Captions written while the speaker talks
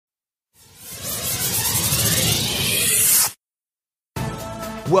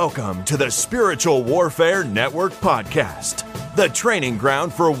Welcome to the Spiritual Warfare Network podcast, the training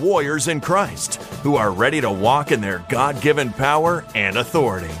ground for warriors in Christ who are ready to walk in their God-given power and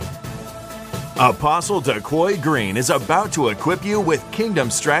authority. Apostle Daquoy Green is about to equip you with kingdom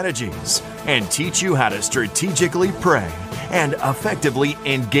strategies and teach you how to strategically pray and effectively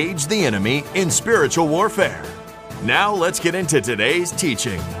engage the enemy in spiritual warfare. Now let's get into today's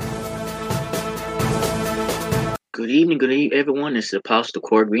teaching. Good evening, everyone. This is Apostle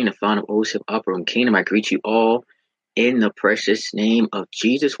Daquoy Green, the founder of OSIP Upper Room Kingdom. I greet you all in the precious name of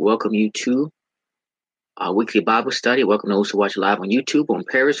Jesus. Welcome you to our weekly Bible study. Welcome those who watch live on YouTube, on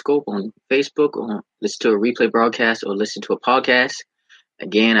Periscope, on Facebook, on listen to a replay broadcast, or listen to a podcast.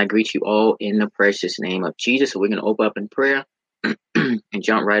 Again, I greet you all in the precious name of Jesus. So we're going to open up in prayer and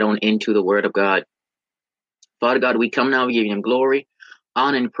jump right on into the Word of God. Father God, we come now, we give you glory,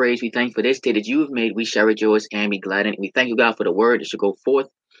 honor, and praise. We thank you for this day that you have made. We shall rejoice and be glad in it. We thank you, God, for the word that should go forth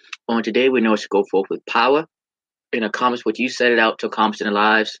on today. We know it should go forth with power and accomplish what you set it out to accomplish in the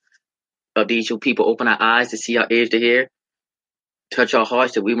lives of these your people. Open our eyes to see, our ears to hear, touch our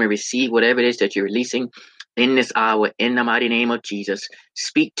hearts that we may receive whatever it is that you're releasing in this hour, in the mighty name of Jesus.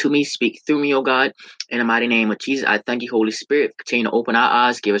 Speak to me, speak through me, oh God, in the mighty name of Jesus. I thank you, Holy Spirit. Continue to open our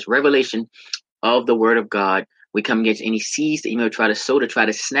eyes, give us revelation of the word of God. We come against any seeds that you may try to sow to try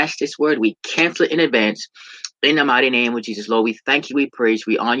to snatch this word. We cancel it in advance in the mighty name of Jesus. Lord, we thank you, we praise,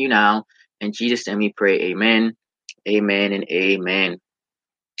 we honor you now. In Jesus' name we pray, amen, amen, and amen.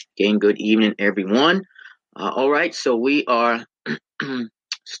 Again, good evening, everyone. All right, so we are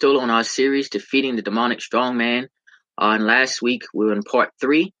still on our series, Defeating the Demonic Strongman. And last week, we were in part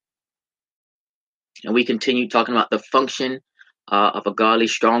 3. And we continued talking about the function of a godly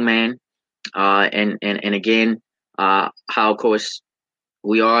strongman. And again, how, of course,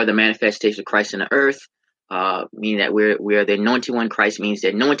 we are the manifestation of Christ in the earth, meaning that we are the anointed one. Christ means the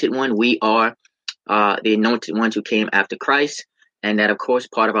anointed one. We are the anointed ones who came after Christ. And that, of course,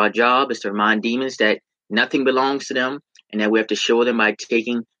 part of our job is to remind demons that nothing belongs to them and that we have to show them by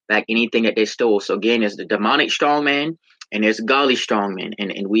taking back anything that they stole. So again, there's the demonic strongman and there's godly strongmen.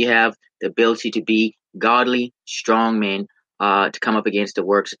 And we have the ability to be godly strongmen to come up against the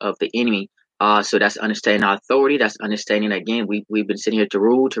works of the enemy. So that's understanding our authority. That's understanding, again, we've been sitting here to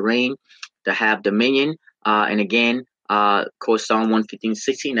rule, to reign, to have dominion. And again, of course, Psalm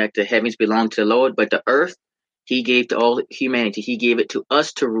 115:16, that the heavens belong to the Lord, but the earth he gave to all humanity. He gave it to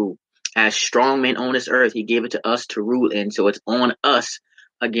us to rule. As strong men on this earth, he gave it to us to rule in. So it's on us,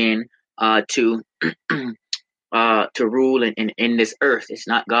 again, to rule in this earth. It's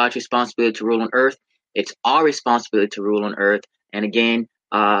not God's responsibility to rule on earth. It's our responsibility to rule on earth. And again,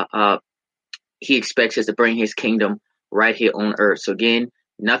 he expects us to bring his kingdom right here on earth. So again,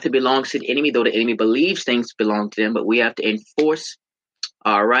 nothing belongs to the enemy, though the enemy believes things belong to them, but we have to enforce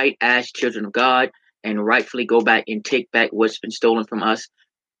our right as children of God and rightfully go back and take back what's been stolen from us,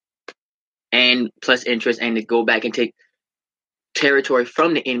 and plus interest, and to go back and take territory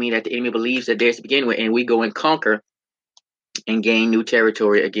from the enemy that the enemy believes that there's to begin with, and we go and conquer and gain new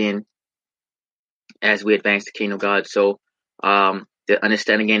territory again as we advance the kingdom of God. So to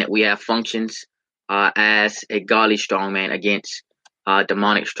understand again that we have functions as a godly strongman against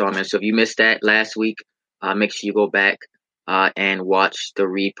demonic strongman. So if you missed that last week, make sure you go back and watch the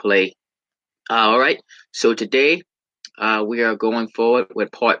replay. All right. So today we are going forward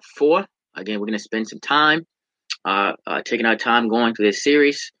with part 4. Again, we're going to spend some time taking our time going through this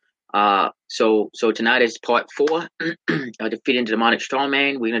series. So tonight is part 4, Defeating the Demonic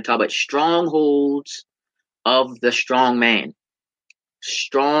Strongman. We're going to talk about strongholds of the strong man.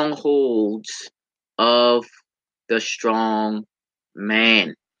 Strongholds of the strong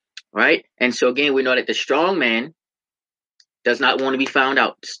man. Right? And so again, we know that the strong man does not want to be found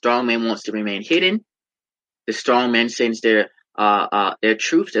out. The strong man wants to remain hidden. The strong man sends their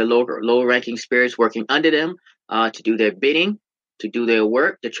troops, their lower ranking spirits working under them to do their bidding, to do their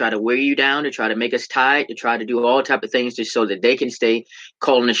work, to try to wear you down, to try to make us tired, to try to do all type of things just so that they can stay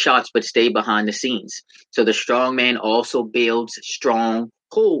calling the shots but stay behind the scenes. So the strong man also builds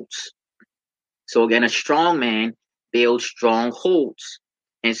strongholds. So again, a strong man builds strongholds.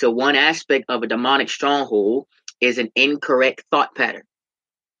 And so one aspect of a demonic stronghold is an incorrect thought pattern.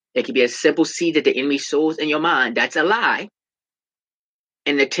 It can be a simple seed that the enemy sows in your mind. That's a lie.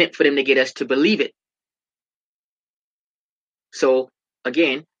 An attempt for them to get us to believe it. So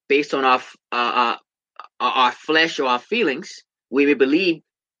again, based on our flesh or our feelings, we may believe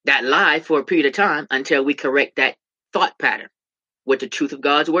that lie for a period of time until we correct that thought pattern with the truth of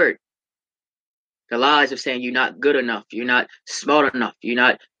God's word. The lies of saying you're not good enough, you're not smart enough, you're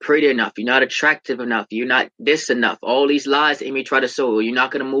not pretty enough, you're not attractive enough, you're not this enough. All these lies the enemy try to sow. You're not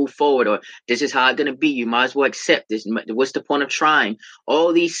going to move forward, or this is how it's going to be. You might as well accept this. What's the point of trying?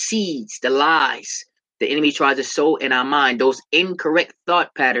 All these seeds, the lies the enemy tries to sow in our mind, those incorrect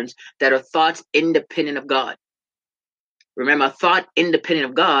thought patterns that are thoughts independent of God. Remember, a thought independent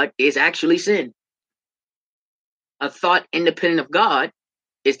of God is actually sin. A thought independent of God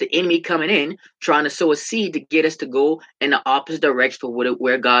is the enemy coming in, trying to sow a seed to get us to go in the opposite direction for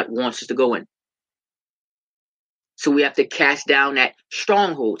where God wants us to go in. So we have to cast down that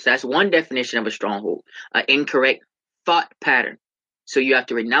stronghold. So that's one definition of a stronghold, an incorrect thought pattern. So you have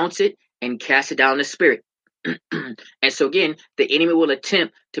to renounce it and cast it down in the spirit. And so again, the enemy will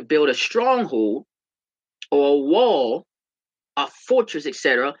attempt to build a stronghold or a wall, a fortress,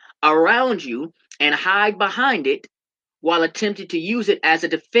 etc., around you and hide behind it, while attempting to use it as a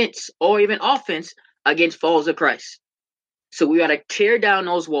defense or even offense against followers of Christ. So we got to tear down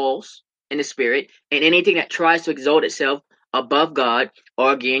those walls in the spirit, and anything that tries to exalt itself above God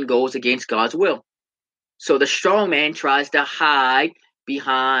or again goes against God's will. So the strong man tries to hide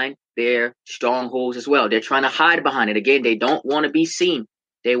behind their strongholds as well. They're trying to hide behind it. Again, they don't want to be seen.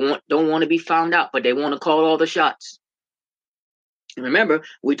 They don't want to be found out, but they want to call all the shots. And remember,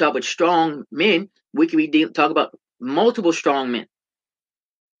 we talk about strong men. We can be talk about multiple strong men.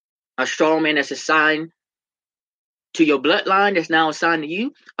 A strong man that's assigned to your bloodline that's now assigned to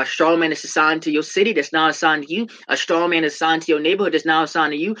you. A strong man that's assigned to your city that's now assigned to you. A strong man that's assigned to your neighborhood that's now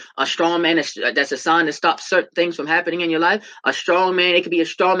assigned to you. A strong man that's assigned to stop certain things from happening in your life. A strong man, it could be a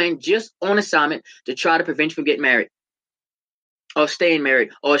strong man just on assignment to try to prevent you from getting married or staying married.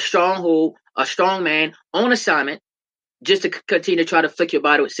 Or a strong man on assignment just to continue to try to afflict your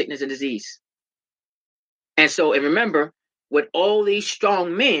body with sickness and disease. And remember, with all these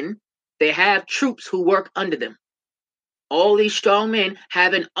strong men, they have troops who work under them. All these strong men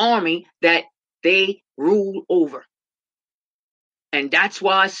have an army that they rule over. And that's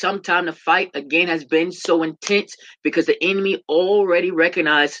why sometimes the fight again has been so intense, because the enemy already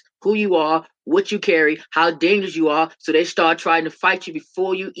recognized who you are, what you carry, how dangerous you are. So they start trying to fight you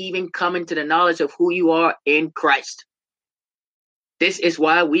before you even come into the knowledge of who you are in Christ. This is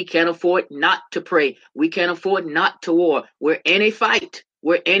why we can't afford not to pray. We can't afford not to war. We're in a fight.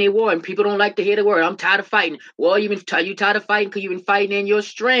 We're in a war, and people don't like to hear the word. I'm tired of fighting. Well, you tired of fighting because you've been fighting in your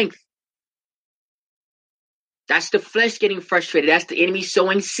strength. That's the flesh getting frustrated. That's the enemy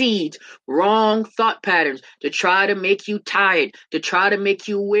sowing seeds, wrong thought patterns to try to make you tired, to try to make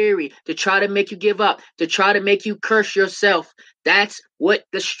you weary, to try to make you give up, to try to make you curse yourself. That's what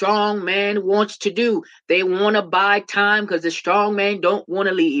the strong man wants to do. They want to buy time because the strong man don't want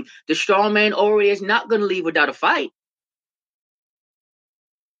to leave. The strong man already is not going to leave without a fight.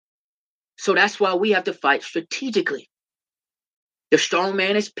 So that's why we have to fight strategically. The strong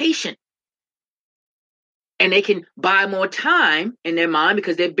man is patient. And they can buy more time in their mind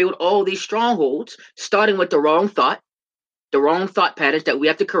because they built all these strongholds, starting with the wrong thought patterns that we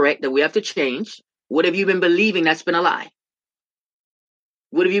have to correct, that we have to change. What have you been believing that's been a lie?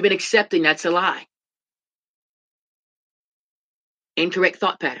 What have you been accepting that's a lie? Incorrect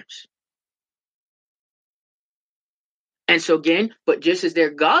thought patterns. And so again, but just as they're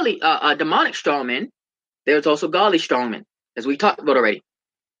godly, demonic strongmen, there's also godly strongmen, as we talked about already.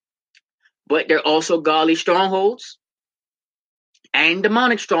 But they're also godly strongholds and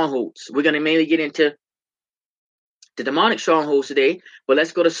demonic strongholds. We're going to mainly get into the demonic strongholds today, but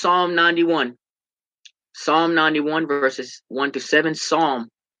let's go to Psalm 91. Psalm 91 verses 1 to 7. Psalm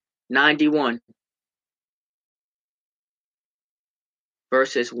 91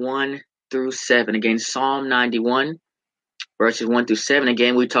 verses 1 through 7. Again, Psalm 91 verses 1 through 7.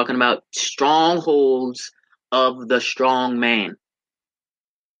 Again, we're talking about strongholds of the strong man.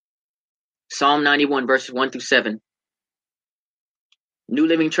 Psalm 91 verses 1 through 7. New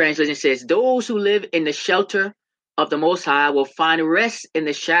Living Translation says, "Those who live in the shelter of the Most High will find rest in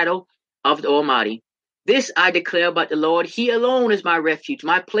the shadow of the Almighty. This I declare about the Lord. He alone is my refuge,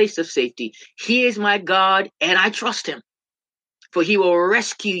 my place of safety. He is my God, and I trust him. For he will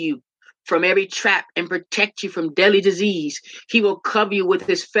rescue you from every trap and protect you from deadly disease. He will cover you with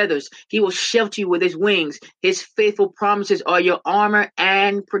his feathers. He will shelter you with his wings. His faithful promises are your armor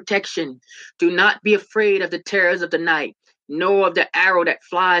and protection. Do not be afraid of the terrors of the night, nor of the arrow that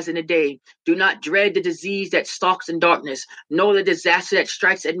flies in the day. Do not dread the disease that stalks in darkness, nor the disaster that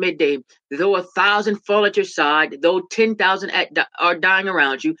strikes at midday. Though 1,000 fall at your side, though 10,000 are dying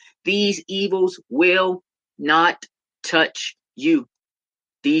around you, these evils will not touch you."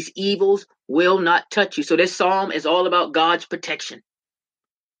 These evils will not touch you. So this psalm is all about God's protection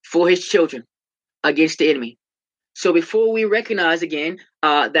for his children. against the enemy. So before we recognize again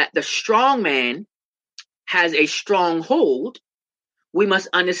that the strong man has a stronghold, we must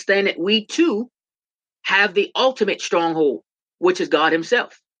understand that we too have the ultimate stronghold, which is God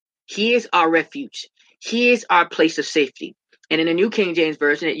himself. He is our refuge. He is our place of safety. And in the New King James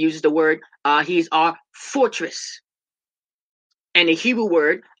Version, it uses the word, he is our fortress. And the Hebrew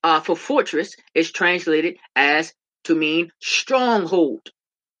word for fortress is translated as to mean stronghold.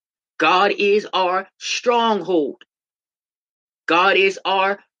 God is our stronghold. God is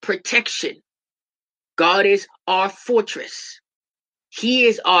our protection. God is our fortress. He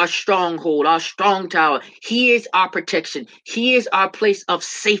is our stronghold, our strong tower. He is our protection. He is our place of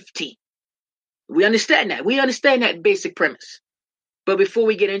safety. We understand that. We understand that basic premise. But before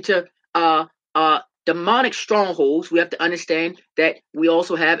we get into demonic strongholds, we have to understand that we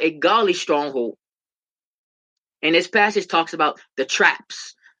also have a godly stronghold. And this passage talks about the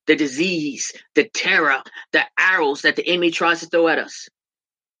traps, the disease, the terror, the arrows that the enemy tries to throw at us.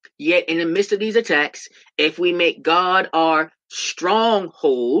 Yet in the midst of these attacks, if we make God our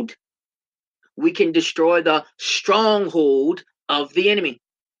stronghold, we can destroy the stronghold of the enemy.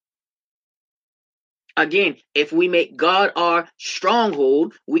 Again, if we make God our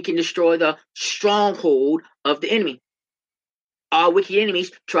stronghold, we can destroy the stronghold of the enemy. Our wicked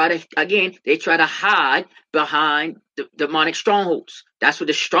enemies try to hide behind the demonic strongholds. That's what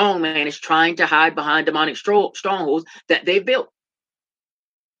the strong man is trying to hide behind, demonic strongholds that they built.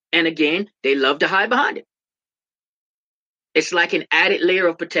 And again, they love to hide behind it. It's like an added layer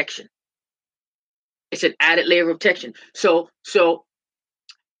of protection. It's an added layer of protection. So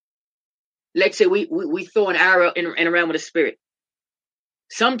let's say we throw an arrow in a realm of the spirit.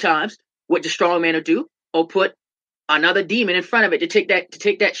 Sometimes what the strong man will do, or put another demon in front of it to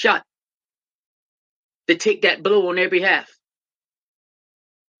take that shot, to take that blow on their behalf.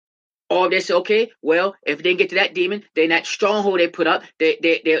 Or they say, okay, well, if they get to that demon, then that stronghold they put up,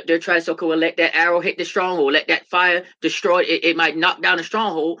 they're trying to say, okay, well, let that arrow hit the stronghold, let that fire destroy it. It might knock down the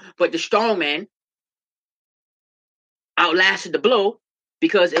stronghold, but the strong man outlasted the blow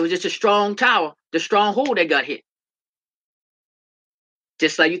because it was just a strong tower, the stronghold that got hit.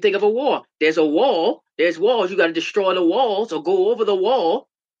 Just like you think of a war. There's a wall, there's walls, you got to destroy the walls or go over the wall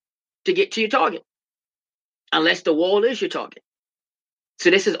to get to your target. Unless the wall is your target. So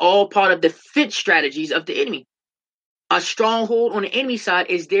this is all part of defense strategies of the enemy. A stronghold on the enemy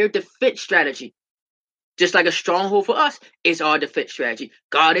side is their defense strategy. Just like a stronghold for us is our defense strategy.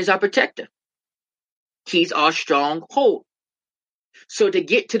 God is our protector. He's our stronghold. So to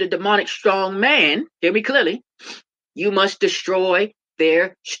get to the demonic strong man, hear me clearly, you must destroy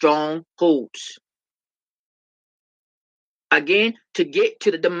their strongholds. Again, to get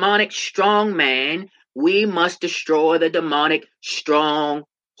to the demonic strong man, we must destroy the demonic stronghold.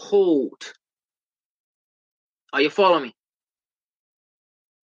 Are you following me?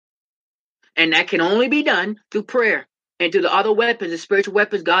 And that can only be done through prayer and through the other weapons, the spiritual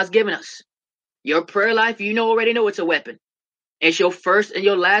weapons God's given us. Your prayer life, already know it's a weapon. It's your first and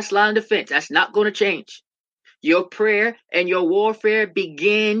your last line of defense. That's not going to change. Your prayer and your warfare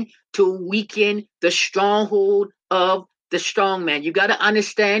begin to weaken the stronghold of the strong man. You got to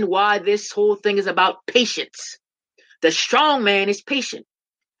understand why this whole thing is about patience. The strong man is patient.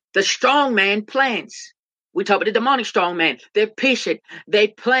 The strong man plans. We talk about the demonic strong man. They're patient. They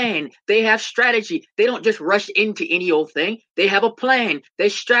plan. They have strategy. They don't just rush into any old thing. They have a plan. They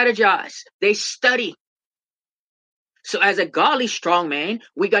strategize. They study. So as a godly strong man,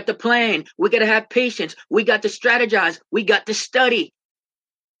 we got to plan. We got to have patience. We got to strategize. We got to study.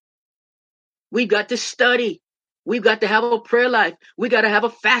 We got to study. We've got to have a prayer life. We got to have a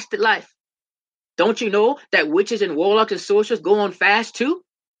fasted life. Don't you know that witches and warlocks and sorcerers go on fast too?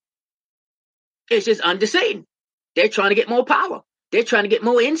 It's just under Satan. They're trying to get more power. They're trying to get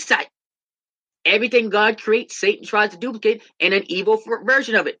more insight. Everything God creates, Satan tries to duplicate in an evil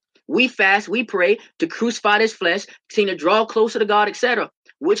version of it. We fast, we pray to crucify this flesh, seem to draw closer to God, etc.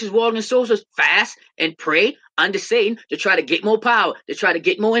 Witches, warlocks, and sorcerers fast and pray under Satan to try to get more power, to try to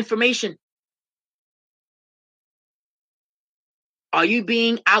get more information. Are you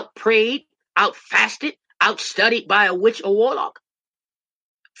being out-prayed, out-fasted, out-studied by a witch or warlock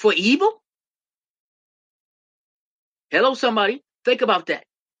for evil? Hello, somebody. Think about that.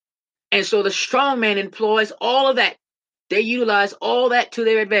 And so the strong man employs all of that. They utilize all that to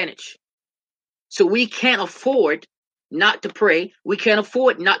their advantage. So we can't afford not to pray. We can't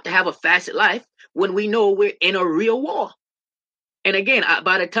afford not to have a fasted life when we know we're in a real war. And again,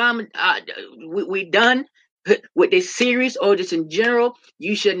 by the time we're done with this series or just in general,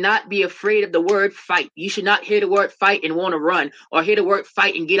 you should not be afraid of the word fight. You should not hear the word fight and want to run, or hear the word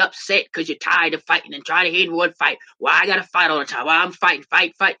fight and get upset because you're tired of fighting and try to hear the word fight. Why I gotta fight all the time? Why I'm fighting,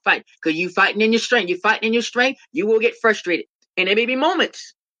 fight. Because you fighting in your strength. You fighting in your strength, you will get frustrated. And there may be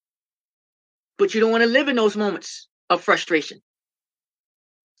moments, but you don't want to live in those moments of frustration.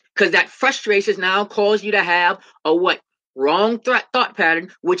 Because that frustration now cause you to have a what? Wrong thought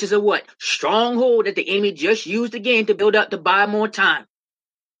pattern, which is a what? Stronghold that the enemy just used again to build up to buy more time.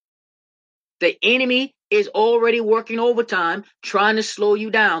 The enemy is already working overtime, trying to slow you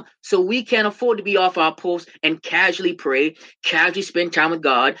down. So we can't afford to be off our post and casually pray, casually spend time with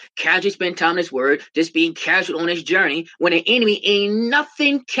God, casually spend time in His Word, just being casual on this journey when the enemy ain't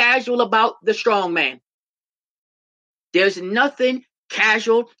nothing casual about the strong man. There's nothing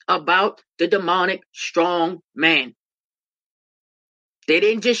casual about the demonic strong man. They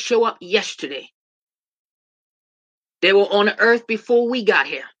didn't just show up yesterday. They were on the earth before we got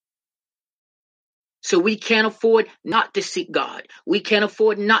here. So we can't afford not to seek God. We can't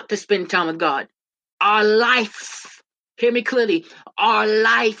afford not to spend time with God. Our life, hear me clearly, our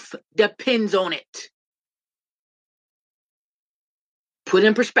life depends on it. Put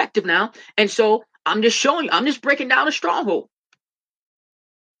in perspective now. And so I'm just showing you, I'm just breaking down a stronghold.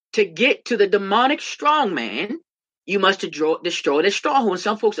 To get to the demonic strong man, you must destroy the stronghold. And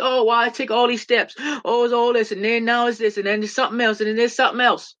some folks, oh, why I take all these steps? Oh, it's all this, and then now it's this, and then there's something else, and then there's something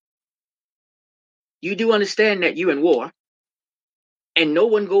else. You do understand that you're in war, and no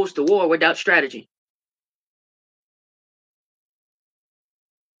one goes to war without strategy.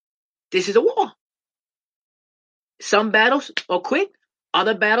 This is a war. Some battles are quick,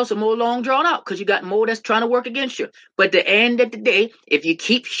 other battles are more long drawn out because you got more that's trying to work against you. But at the end of the day, if you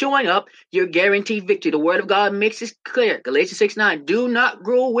keep showing up, you're guaranteed victory. The word of God makes it clear. Galatians 6:9. Do not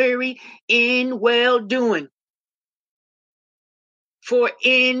grow weary in well doing. For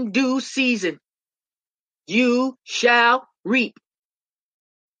in due season you shall reap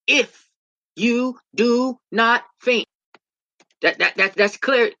if you do not faint. That's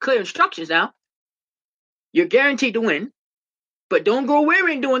clear instructions now. You're guaranteed to win, but don't grow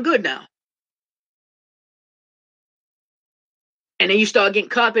weary in doing good now. And then you start getting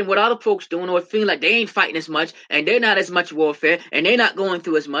caught up in what other folks doing, or feeling like they ain't fighting as much, and they're not as much warfare, and they're not going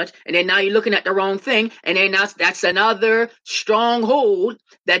through as much. And then now you're looking at the wrong thing, and then that's another stronghold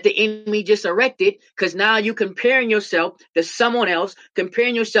that the enemy just erected, because now you're comparing yourself to someone else,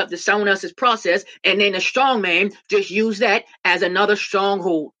 comparing yourself to someone else's process, and then the strong man just use that as another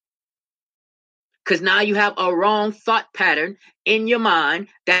stronghold. Because now you have a wrong thought pattern in your mind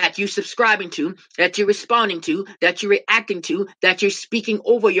that you're subscribing to, that you're responding to, that you're reacting to, that you're speaking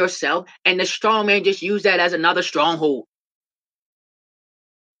over yourself, and the strong man just used that as another stronghold.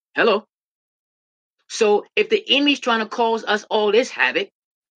 Hello? So if the enemy's trying to cause us all this havoc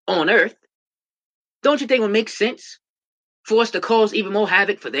on earth, don't you think it would make sense for us to cause even more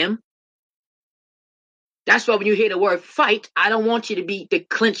havoc for them? That's why when you hear the word fight, I don't want you to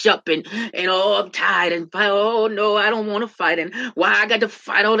clench up and oh, I'm tired and fight. Oh no, I don't want to fight, and why I got to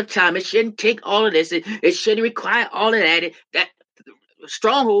fight all the time. It shouldn't take all of this. It shouldn't require all of that. That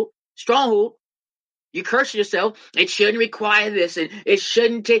stronghold. You curse yourself. It shouldn't require this, and it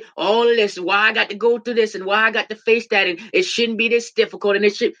shouldn't take all of this. Why I got to go through this, and why I got to face that, and it shouldn't be this difficult, and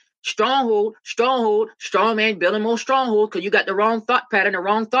it should. Strong man building more stronghold because you got the wrong thought pattern, the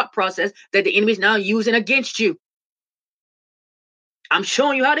wrong thought process that the enemy's now using against you. I'm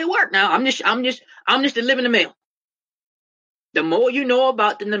showing you how they work now. I'm just delivering the mail. The more you know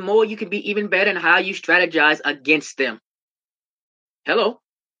about them, the more you can be even better in how you strategize against them. Hello?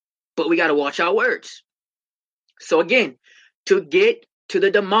 But we got to watch our words. So again, to get to the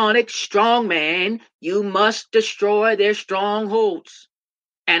demonic strong man, you must destroy their strongholds.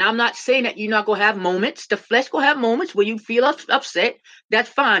 And I'm not saying that you're not going to have moments. The flesh going to have moments where you feel upset. That's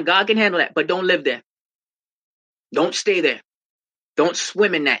fine. God can handle that. But don't live there. Don't stay there. Don't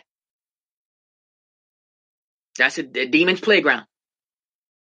swim in that. That's a demon's playground.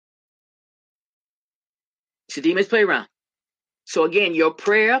 It's a demon's playground. So again, your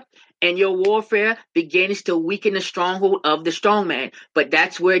prayer and your warfare begins to weaken the stronghold of the strong man. But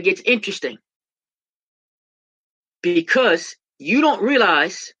that's where it gets interesting. Because you don't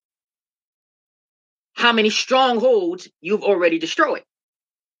realize how many strongholds you've already destroyed.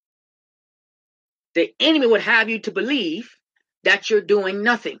 The enemy would have you to believe that you're doing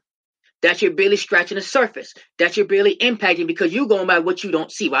nothing, that you're barely scratching the surface, that you're barely impacting because you're going by what you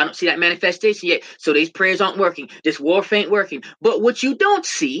don't see. Well, I don't see that manifestation yet, so these prayers aren't working. This warfare ain't working. But what you don't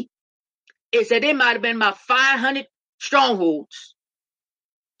see is that there might have been about 500 strongholds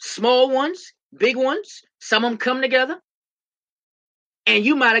small ones, big ones. Some of them come together, and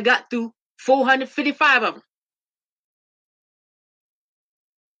you might have got through 455 of them.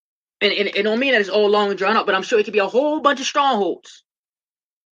 And it don't mean that it's all long and drawn out, but I'm sure it could be a whole bunch of strongholds.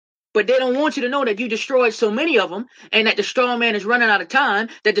 But they don't want you to know that you destroyed so many of them, and that the strong man is running out of time,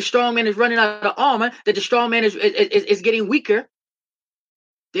 that the strong man is running out of armor, that the strong man is getting weaker.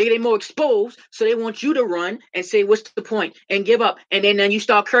 They're getting more exposed, so they want you to run and say, what's the point? And give up. And then you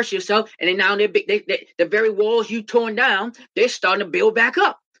start cursing yourself, and then now the very walls you torn down, they're starting to build back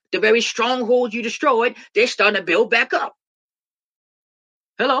up. The very strongholds you destroyed, they're starting to build back up.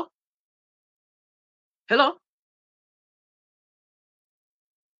 Hello? Hello?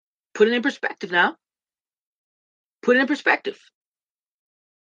 Put it in perspective now. Put it in perspective.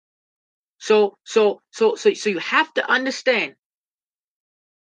 So you have to understand.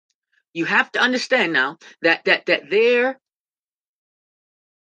 You have to understand now that there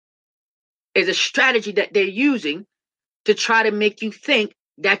is a strategy that they're using to try to make you think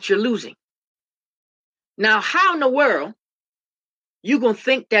that you're losing. Now, how in the world you gonna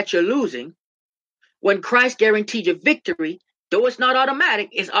think that you're losing when Christ guaranteed your victory? Though it's not automatic,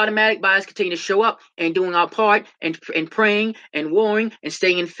 it's automatic by us continuing to show up and doing our part and praying and warring and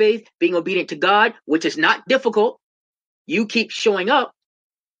staying in faith, being obedient to God, which is not difficult. You keep showing up,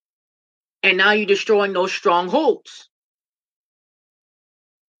 and now you're destroying those strongholds.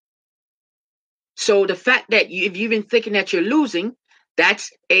 So the fact that if you've been thinking that you're losing, that's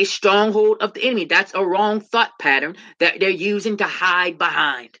a stronghold of the enemy. That's a wrong thought pattern that they're using to hide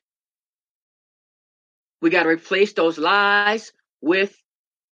behind. We got to replace those lies with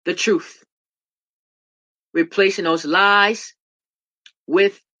the truth. Replacing those lies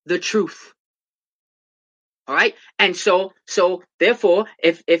with the truth. All right. And so therefore,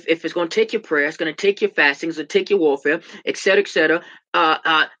 if it's going to take your prayer, it's going to take your fasting, it's going to take your warfare, et cetera,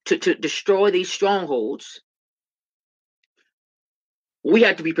 to destroy these strongholds, we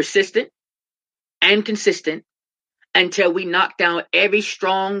have to be persistent and consistent until we knock down every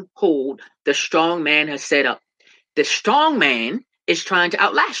stronghold the strong man has set up. The strong man is trying to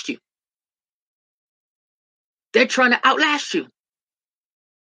outlast you. They're trying to outlast you.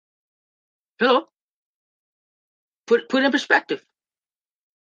 Hello? Put it in perspective.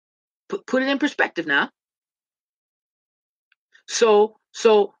 Put it in perspective now. So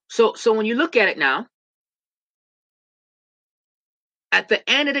when you look at it now, at the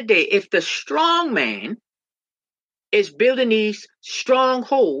end of the day, if the strong man is building these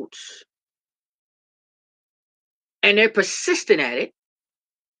strongholds and they're persistent at it,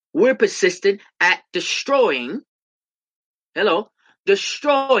 we're persistent at destroying the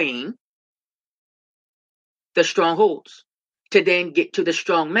strongholds to then get to the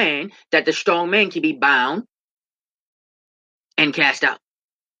strong man, that the strong man can be bound and cast out.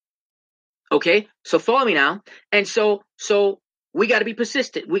 Okay, so follow me now. And so we got to be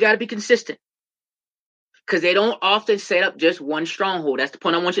persistent. We got to be consistent, because they don't often set up just one stronghold. That's the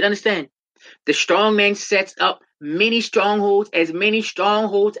point I want you to understand. The strong man sets up many strongholds as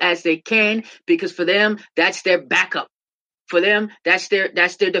they can, because for them, that's their backup. For them, that's their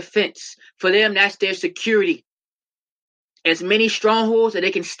defense. For them, that's their security. As many strongholds that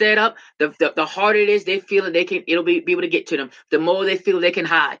they can set up, the harder it is, they feel that it'll be able to get to them. The more they feel they can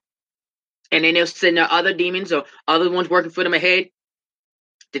hide. And then they'll send their other demons or other ones working for them ahead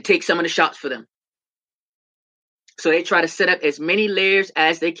to take some of the shots for them. So they try to set up as many layers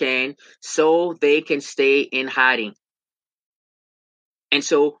as they can so they can stay in hiding. And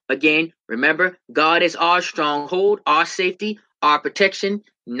so, again, remember, God is our stronghold, our safety, our protection.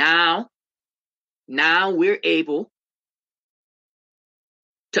 Now we're able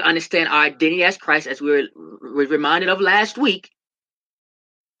to understand our identity as Christ, as we were reminded of last week.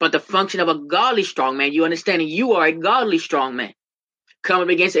 But the function of a godly strong man, you understand, you are a godly strong man coming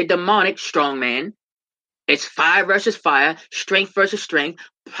against a demonic strong man. It's fire versus fire, strength versus strength,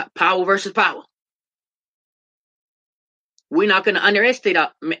 power versus power. We're not going to underestimate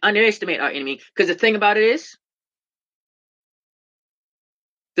our enemy, because the thing about it is,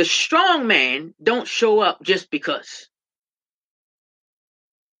 the strong man don't show up just because.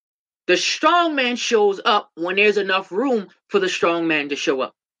 The strong man shows up when there's enough room for the strong man to show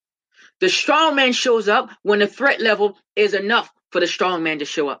up. The strong man shows up when the threat level is enough for the strong man to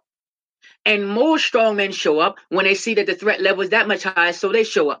show up. And more strong men show up when they see that the threat level is that much higher, so they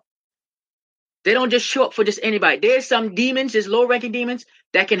show up. They don't just show up for just anybody. There's some demons, there's low-ranking demons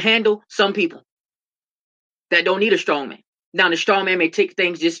that can handle some people that don't need a strong man. Now, the strong man may take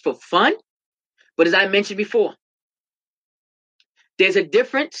things just for fun, but as I mentioned before, there's a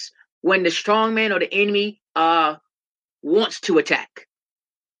difference when the strong man or the enemy wants to attack.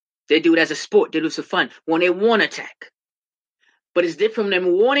 They do it as a sport. They do it for fun when they want to attack. But it's different from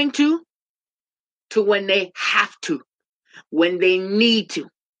them wanting to when they have to, when they need to.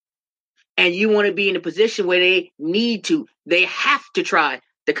 And you want to be in a position where they need to, they have to try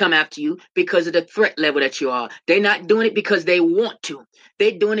to come after you because of the threat level that you are. They're not doing it because they want to.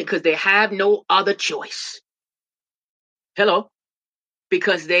 They're doing it because they have no other choice. Hello?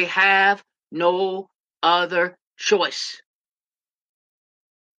 Because they have no other choice.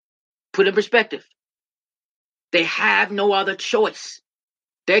 Put in perspective. They have no other choice.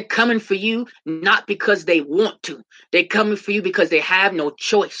 They're coming for you not because they want to. They're coming for you because they have no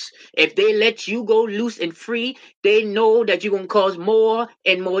choice. If they let you go loose and free, they know that you're going to cause more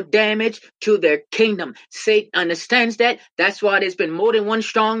and more damage to their kingdom. Satan understands that. That's why there's been more than one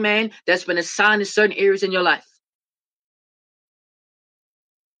strong man that's been assigned to certain areas in your life.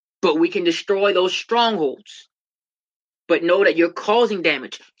 But we can destroy those strongholds. But know that you're causing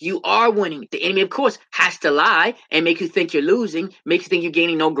damage. You are winning. The enemy, of course, has to lie and make you think you're losing, make you think you're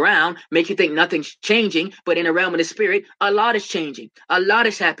gaining no ground, make you think nothing's changing. But in the realm of the spirit, a lot is changing. A lot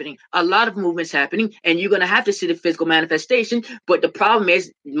is happening. A lot of movement's happening. And you're going to have to see the physical manifestation. But the problem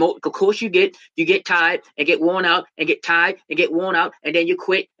is, of course, you get tired and get worn out and get tired and get worn out. And then you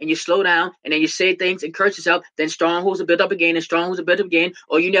quit and you slow down and then you say things and curse yourself. Then strongholds are built up again and strongholds are built up again.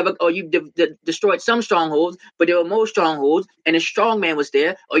 Or you destroyed some strongholds, but there were more strongholds. And the strong man was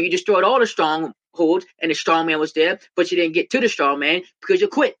there, or you destroyed all the strongholds and the strong man was there, but you didn't get to the strong man because you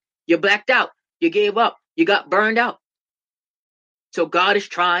quit, you blacked out, you gave up, you got burned out. So God is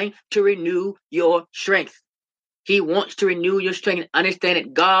trying to renew your strength. He wants to renew your strength. Understand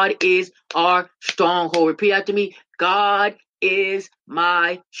that God is our stronghold. Repeat after me. God is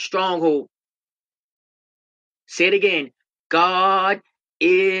my stronghold. Say it again. God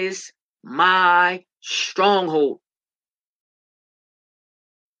is my stronghold.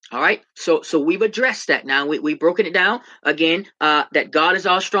 All right, so we've addressed that now. We've broken it down again. That God is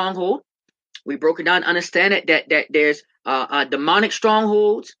our stronghold. We broke it down. Understand that there's demonic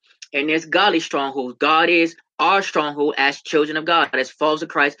strongholds and there's godly strongholds. God is our stronghold as children of God, as followers of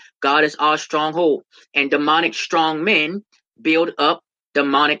Christ. God is our stronghold, and demonic strong men build up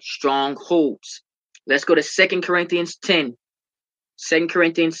demonic strongholds. Let's go to 2 Corinthians 10. 2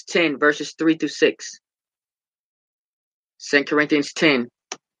 Corinthians 10 verses 3 through 6. 2 Corinthians 10.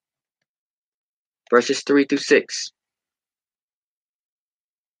 Verses 3 through 6.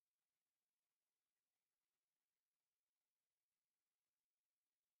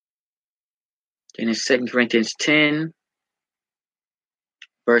 And it's 2 Corinthians 10,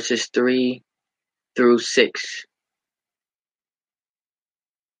 verses 3 through 6.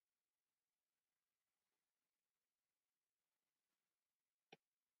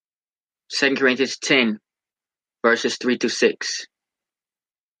 Second Corinthians 10, verses 3 through 6.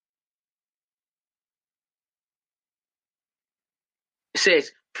 It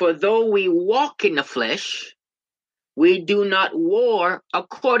says, "For though we walk in the flesh, we do not war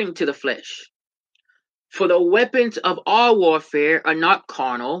according to the flesh. For the weapons of our warfare are not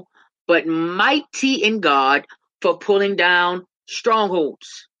carnal, but mighty in God for pulling down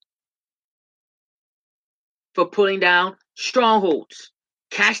strongholds." For pulling down strongholds.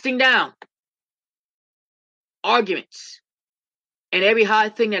 Casting down arguments and every high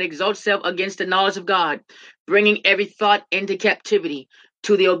thing that exalts itself against the knowledge of God, bringing every thought into captivity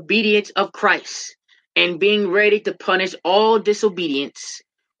to the obedience of Christ, and being ready to punish all disobedience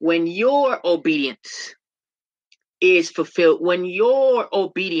when your obedience is fulfilled. When your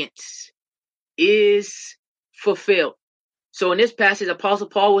obedience is fulfilled. So in this passage, Apostle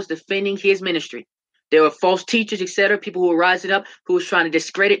Paul was defending his ministry. There were false teachers, etc., people who were rising up, who was trying to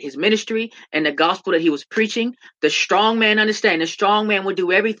discredit his ministry and the gospel that he was preaching. The strong man understand. The strong man will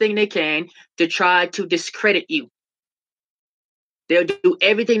do everything they can to try to discredit you. They'll do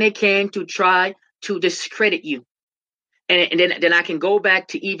everything they can to try to discredit you. And then I can go back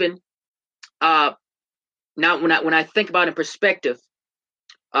to even now when I think about it in perspective,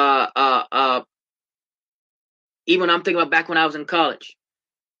 even when I'm thinking about back when I was in college.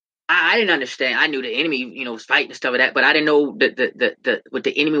 I didn't understand. I knew the enemy, was fighting and stuff like that, but I didn't know that what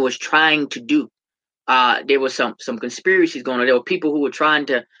the enemy was trying to do. There was some conspiracies going on. There were people who were trying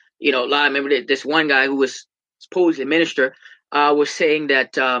to, lie. I remember this one guy who was supposedly a minister was saying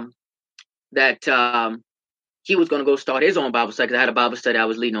that he was going to go start his own Bible study. 'Cause I had a Bible study I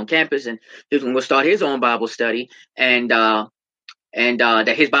was leading on campus, and he was going to go start his own Bible study, and that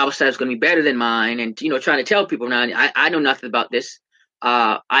his Bible study was going to be better than mine, and trying to tell people. Now I know nothing about this.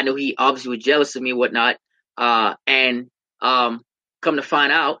 I know he obviously was jealous of me, whatnot, and come to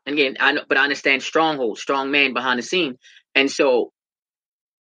find out, and again, I understand stronghold, strong man behind the scene, and so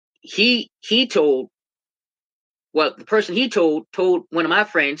he told, well, the person he told one of my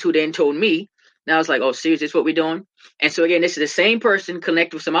friends, who then told me. Now it's like, oh, seriously, this is what we're doing? And so again, this is the same person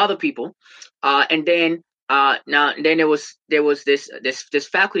connected with some other people. And then there was this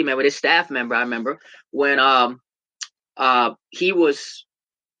faculty member, this staff member, I remember, when he was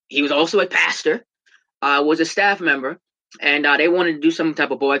also a pastor, was a staff member, and they wanted to do some type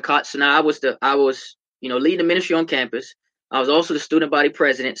of boycott. So now I was leading the ministry on campus. I was also the student body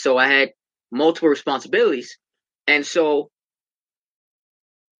president, so I had multiple responsibilities. And so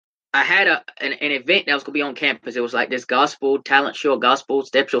I had an event that was going to be on campus. It was like this gospel talent show, gospel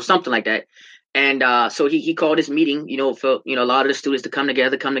step show, something like that. And so he called this meeting, for a lot of the students to come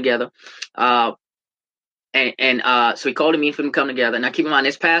together. So he called a meeting for them to come together. And I keep in mind,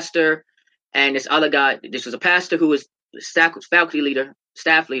 this pastor and this other guy. This was a pastor who was faculty leader,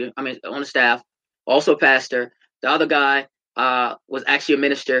 staff leader. I mean, on the staff, also a pastor. The other guy was actually a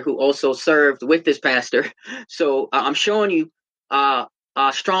minister who also served with this pastor. So I'm showing you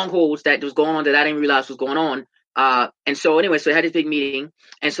strongholds that was going on that I didn't realize was going on. And so anyway, so they had this big meeting,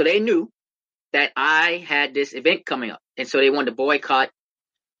 and so they knew that I had this event coming up, and so they wanted to boycott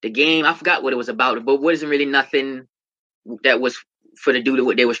the game. I forgot what it was about, but it wasn't really nothing that was for to do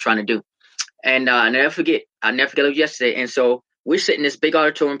what they was trying to do. And I'll never forget it was yesterday. And so we're sitting in this big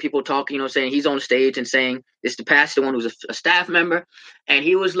auditorium, people talking, saying he's on the stage and saying it's the pastor, one who's a staff member. And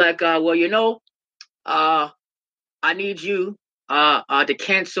he was like, well, I need you to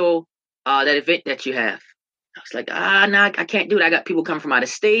cancel that event that you have. I was like, no, I can't do it. I got people coming from out of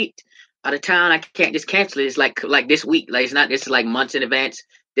state, out of town. I can't just cancel it. It's like this week. Like, it's not, this is like months in advance.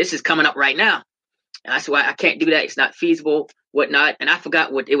 This is coming up right now. And I said, well, I can't do that. It's not feasible, whatnot. And I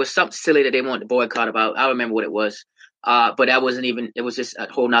forgot what it was, something silly that they wanted to boycott about. I remember what it was. But that wasn't even, it was just a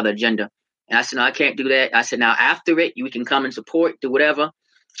whole nother agenda. And I said, no, I can't do that. I said, now after it, you can come and support, do whatever.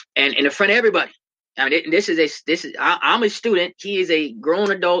 And in front of everybody. I mean, I'm a student. He is a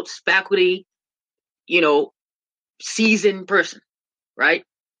grown adult, faculty, seasoned person. Right.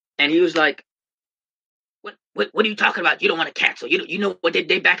 And he was like, what are you talking about? You don't want to cancel. You know what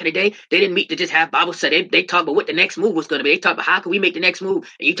they back in the day? They didn't meet to just have Bible study. They talked about what the next move was going to be. They talked about how can we make the next move.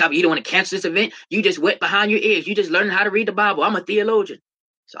 And you talk about you don't want to cancel this event. You just wet behind your ears. You just learning how to read the Bible. I'm a theologian.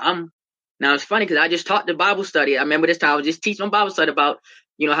 So now it's funny because I just taught the Bible study. I remember this time I was just teaching on Bible study about,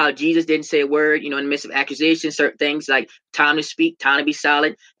 how Jesus didn't say a word, in the midst of accusation, certain things like time to speak, time to be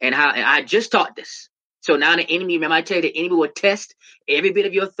silent, and I just taught this. So now the enemy, remember I tell you, the enemy will test every bit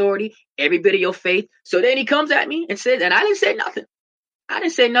of your authority, every bit of your faith. So then he comes at me and says, and I didn't say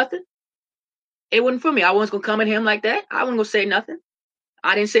nothing. It wasn't for me. I wasn't going to come at him like that. I wasn't going to say nothing.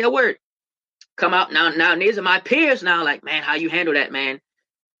 I didn't say a word. Come out now these are my peers now, like, man, how you handle that, man?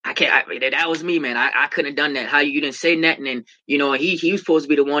 I can't, that was me, man. I couldn't have done that. How you didn't say nothing. And, he was supposed to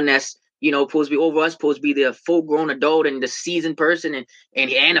be the one that's, supposed to be over us, supposed to be the full grown adult and the seasoned person and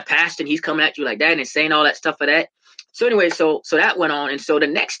a pastor, and he's coming at you like that and saying all that stuff for that. So anyway, so that went on. And so the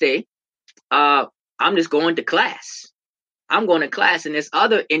next day, I'm just going to class. I'm going to class, and this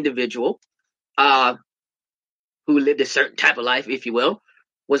other individual, who lived a certain type of life, if you will,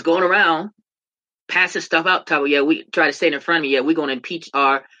 was going around passing stuff out. We try to say it in front of me. Yeah, we're going to impeach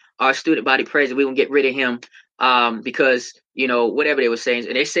our student body president. We're going to get rid of him. Because, whatever they were saying,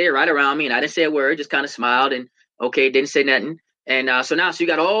 and they say it right around me, and I didn't say a word, just kind of smiled and okay, didn't say nothing. And so you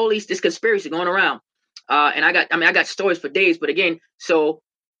got all this conspiracy going around. And I got stories for days, but again, so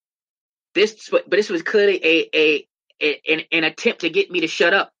this was clearly an attempt to get me to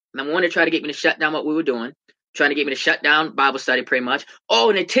shut up. And one to try to get me to shut down what we were doing, trying to get me to shut down Bible study pretty much. Oh,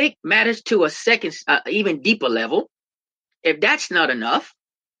 and to take matters to a second, even deeper level. If that's not enough,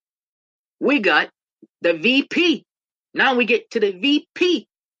 we got the VP. Now we get to the VP.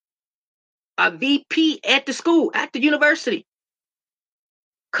 A VP at the school, at the university,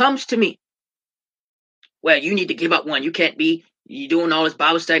 comes to me. Well, you need to give up one. You can't be doing all this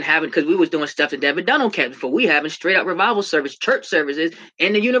Bible study because we was doing stuff that never done on campus before. We having straight up revival service, church services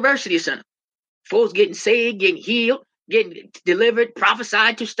in the university center. Folks getting saved, getting healed, getting delivered,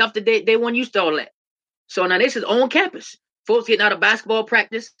 prophesied to stuff that they weren't used to all that. So now this is on campus. Folks getting out of basketball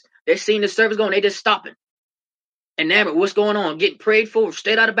practice. They're seeing the service going, they just stopping. And now what's going on? Getting prayed for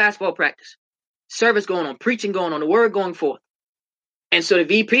straight out of basketball practice. Service going on, preaching going on, the word going forth. And so the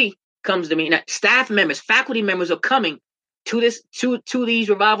VP comes to me. Now, staff members, faculty members are coming to these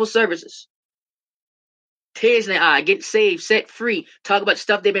revival services. Tears in their eye, get saved, set free, talk about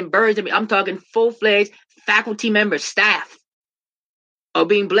stuff they've been burned to me. I'm talking full-fledged faculty members, staff are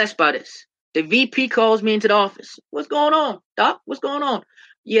being blessed by this. The VP calls me into the office. What's going on, Doc? What's going on?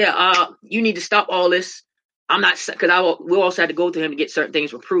 Yeah, you need to stop all this. I'm not, because we also had to go through him to get certain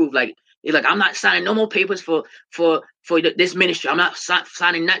things approved. Like, he's like, I'm not signing no more papers for this ministry. I'm not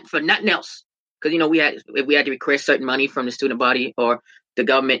signing for nothing else. Because, you know, we had to request certain money from the student body or the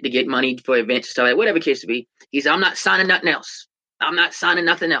government to get money for events and stuff, like whatever the case to be. He said, I'm not signing nothing else. I'm not signing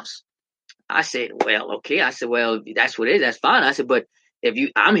nothing else. I said, well, okay. I said, well, that's what it is. That's fine. I said, but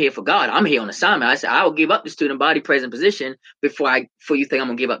I'm here for God. I'm here on assignment. I said, I will give up the student body president position before you think I'm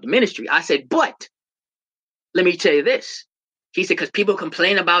going to give up the ministry. I said, but let me tell you this. He said, because people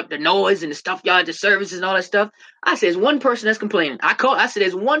complain about the noise and the stuff y'all, the services and all that stuff. I said, there's one person that's complaining. I said,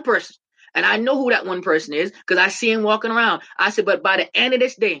 there's one person. And I know who that one person is because I see him walking around. I said, but by the end of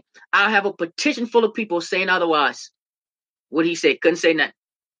this day, I'll have a petition full of people saying otherwise. What he said, couldn't say nothing.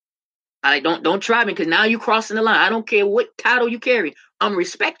 I don't try me because now you're crossing the line. I don't care what title you carry. I'm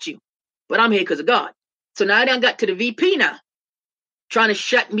respect you, but I'm here because of God. So now I done got to the VP now, trying to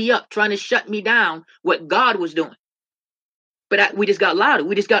shut me up, trying to shut me down what God was doing. But we just got louder.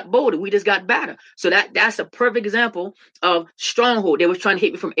 We just got bolder. We just got better. So that's a perfect example of stronghold. They was trying to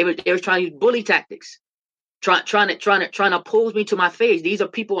hit me from. They was trying to use bully tactics, trying to oppose me to my face. These are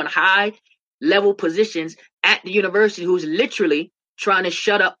people in high level positions at the university who's literally trying to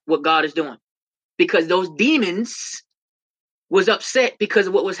shut up what God is doing, because those demons was upset because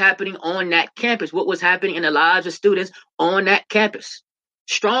of what was happening on that campus, what was happening in the lives of students on that campus.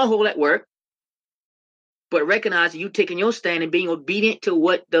 Stronghold at work. But recognize you taking your stand and being obedient to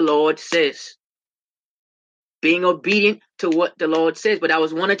what the Lord says. Being obedient to what the Lord says. But that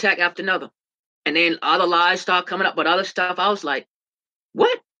was one attack after another. And then other lies start coming up. But other stuff, I was like,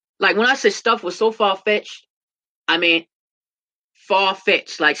 what? Like when I said stuff was so far-fetched, I mean,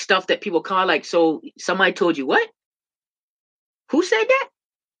 far-fetched. Like stuff that people call like, so somebody told you what? Who said that?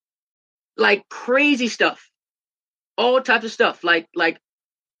 Like crazy stuff. All types of stuff. Like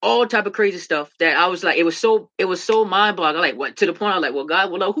all type of crazy stuff that I was like, it was so mind-boggling. Like, what, to the point I was like, well,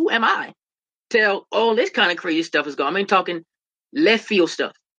 God, well, who am I? Tell all this kind of crazy stuff is going. I mean, talking left field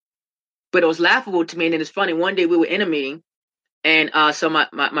stuff. But it was laughable to me, and then it's funny. One day we were in a meeting, and so my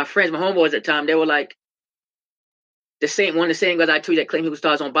friends, my homeboys at the time, they were like, one of the same guys I told you that claimed he was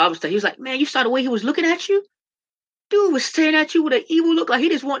stars on Bible stuff. He was like, man, you saw the way he was looking at you? Dude was staring at you with an evil look, like he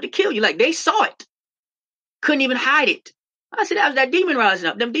just wanted to kill you. Like they saw it. Couldn't even hide it. I said, that was that demon rising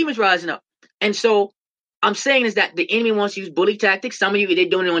up, them demons rising up. And so I'm saying is that the enemy wants to use bully tactics. Some of you, they're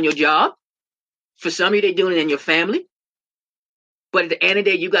doing it on your job. For some of you, they're doing it in your family. But at the end of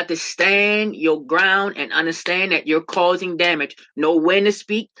the day, you got to stand your ground and understand that you're causing damage. Know when to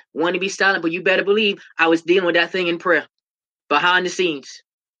speak, when to be silent. But you better believe I was dealing with that thing in prayer behind the scenes.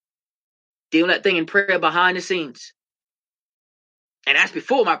 Dealing with that thing in prayer behind the scenes. And that's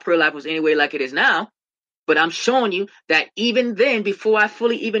before my prayer life was anyway like it is now. But I'm showing you that even then, before I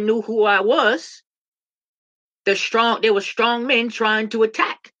fully even knew who I was, there were strong men trying to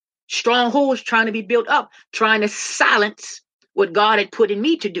attack. Strongholds trying to be built up, trying to silence what God had put in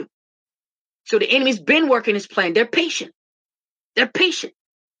me to do. So the enemy's been working his plan. They're patient. They're patient.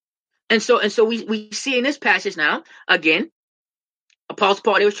 And so we see in this passage now, again, Apostle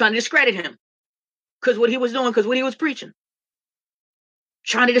Paul, they was trying to discredit him. Because what he was doing, because what he was preaching.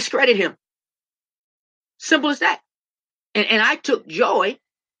 Trying to discredit him. Simple as that. And I took joy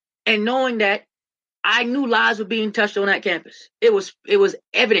in knowing that I knew lives were being touched on that campus. It was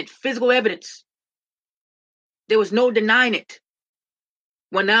evident, physical evidence. There was no denying it.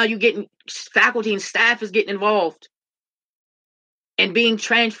 Well, now you're getting faculty and staff is getting involved and being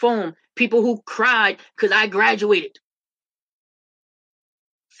transformed. People who cried because I graduated.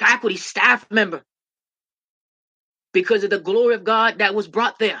 Faculty, staff member. Because of the glory of God that was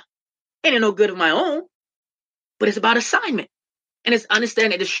brought there. Ain't no good of my own. But it's about assignment. And it's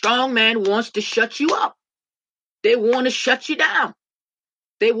understanding that the strong man wants to shut you up. They want to shut you down.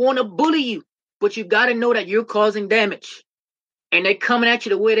 They want to bully you. But you've got to know that you're causing damage. And they're coming at you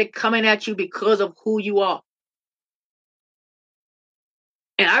the way they're coming at you because of who you are.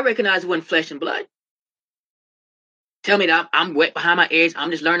 And I recognize it wasn't flesh and blood. Tell me that I'm wet behind my ears.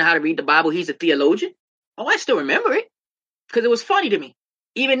 I'm just learning how to read the Bible. He's a theologian. Oh, I still remember it. Because it was funny to me.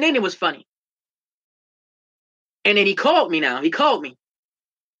 Even then it was funny. And then he called me now. He called me.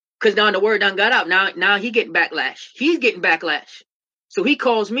 Because now the word done got out. Now he getting backlash. He's getting backlash. So he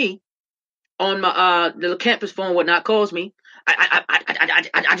calls me on my the campus phone, whatnot, calls me.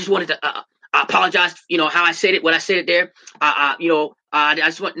 I just wanted to apologize, how I said it, what I said it there. I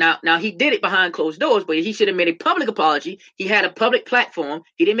just want now he did it behind closed doors, but he should have made a public apology. He had a public platform.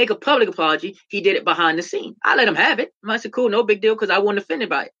 He didn't make a public apology. He did it behind the scene. I let him have it. I said, cool, no big deal, because I wasn't offended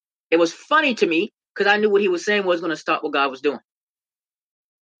by it. It was funny to me because I knew what he was saying was going to stop what God was doing.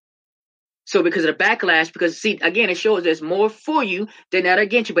 So because of the backlash, because see, again, it shows there's more for you than that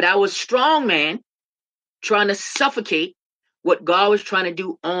against you. But I was strong man trying to suffocate what God was trying to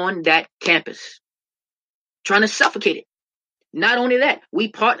do on that campus, trying to suffocate it. Not only that, we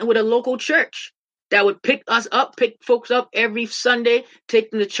partnered with a local church that would pick folks up every Sunday,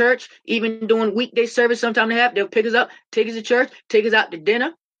 take them to church, even doing weekday service. Sometime they'll pick us up, take us to church, take us out to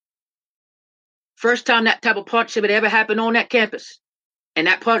dinner. First time that type of partnership had ever happened on that campus. And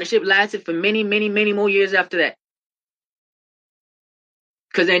that partnership lasted for many, many, many more years after that.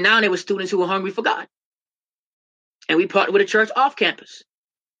 Because then now there were students who were hungry for God. And we partnered with a church off campus.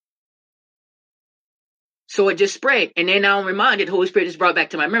 So it just spread. And then now I'm reminded, the Holy Spirit just brought back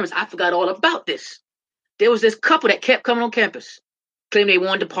to my memories. I forgot all about this. There was this couple that kept coming on campus, claiming they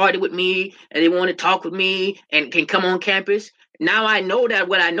wanted to party with me and they wanted to talk with me and can come on campus. Now I know that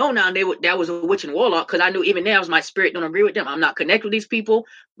what I know now, that was a witch and warlock, because I knew even now my spirit don't agree with them. I'm not connected with these people.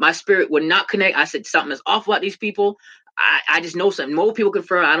 My spirit would not connect. I said something is off about these people. I just know something. More people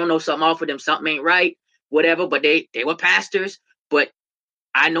confirm I don't know something off with them. Something ain't right, whatever. But they were pastors. But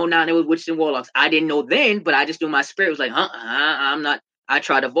I know now they were witches and warlocks. I didn't know then, but I just knew my spirit was like, I'm not. I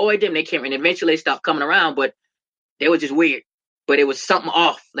tried to avoid them. They came and eventually they stopped coming around, but they were just weird. But it was something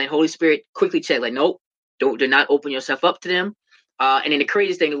off. Like Holy Spirit quickly checked, like, nope, do not open yourself up to them. And then the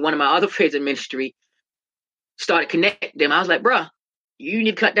craziest thing is one of my other friends in ministry started connecting them. I was like, bruh, you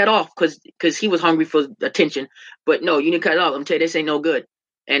need to cut that off, because he was hungry for attention. But no, you need to cut it off. I'm telling you, this ain't no good.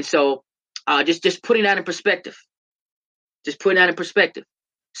 And so just putting that in perspective. Just putting that in perspective.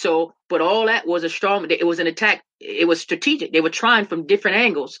 So, but all that was it was an attack. It was strategic. They were trying from different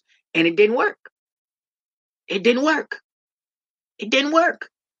angles, and it didn't work. It didn't work. It didn't work.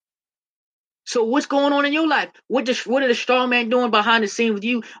 So what's going on in your life? What are the strong men doing behind the scenes with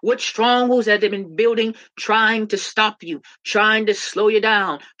you? What strongholds have they been building, trying to stop you, trying to slow you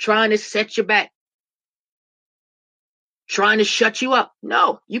down, trying to set you back, trying to shut you up?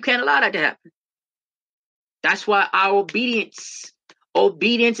 No, you can't allow that to happen. That's why our obedience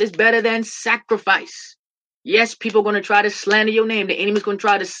is better than sacrifice. Yes, people are going to try to slander your name. The enemy's going to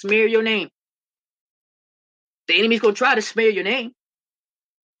try to smear your name. The enemy's going to try to smear your name.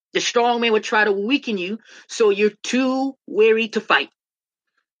 The strong man would try to weaken you so you're too weary to fight.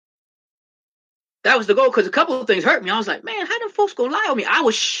 That was the goal, because a couple of things hurt me. I was like, man, how them folks gonna lie on me? I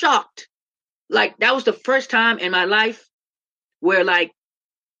was shocked. Like, that was the first time in my life where, like,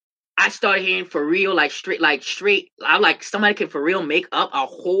 I started hearing for real, straight. I'm like, somebody can for real make up a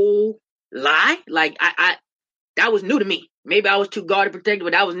whole lie. Like, I that was new to me. Maybe I was too guarded, protected,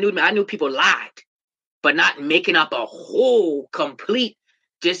 but that was new to me. I knew people lied, but not making up a whole complete,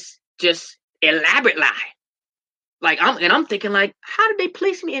 just elaborate lie. Like, I'm thinking, like, how did they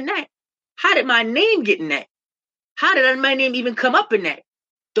place me in that? How did my name get in that? How did my name even come up in that?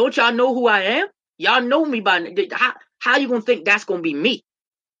 Don't y'all know who I am? Y'all know me by how you gonna think that's gonna be me?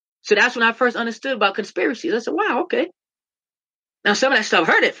 So that's when I first understood about conspiracies. I said, wow, okay. Now some of that stuff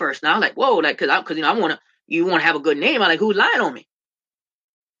hurt at first. Now I'm like, whoa, like, because you want to have a good name. I'm like, who's lying on me?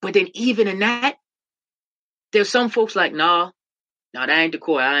 But then even in that, there's some folks like, no, that ain't the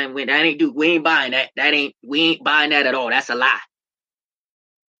core. We ain't buying that. We ain't buying that at all. That's a lie.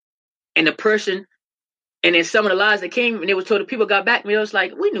 And the person, and then some of the lies that came, and they was told, the people got back to me, it was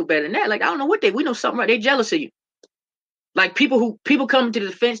like, we knew better than that. Like, I don't know we know something right. They jealous of you. Like, people come to the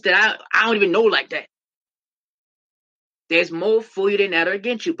defense that I don't even know like that. There's more for you than that or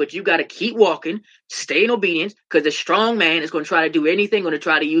against you, but you got to keep walking, stay in obedience, because the strong man is going to try to do anything, going to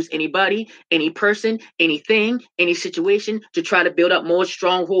try to use anybody, any person, anything, any situation to try to build up more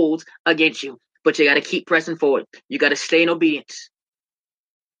strongholds against you. But you got to keep pressing forward. You got to stay in obedience.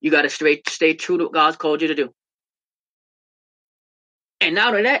 You got to stay true to what God's called you to do. And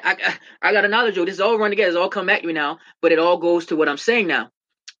now that I got another joke. This is all run together. It's all come back to me now, but it all goes to what I'm saying now.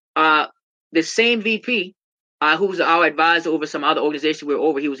 The same VP, who's our advisor over some other organization we're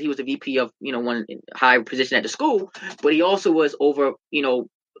over. He was the VP of, one high position at the school, but he also was over, an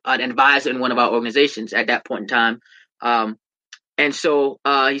advisor in one of our organizations at that point in time. And so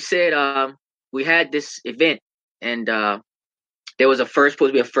he said we had this event, and there was supposed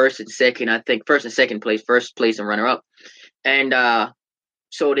to be a first and second, I think first and second place, first place and runner up. And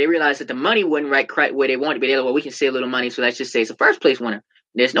so they realized that the money wasn't right where they wanted to be. They're like, well, we can save a little money, so let's just say it's a first place winner.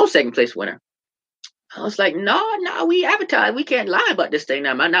 There's no second place winner. I was like, no, we advertise. We can't lie about this thing.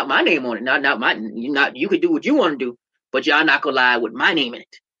 Now, not my name on it. You could do what you want to do, but y'all not gonna lie with my name in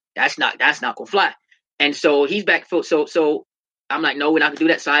it. That's not gonna fly. And so he's back. So I'm like, no, we're not gonna do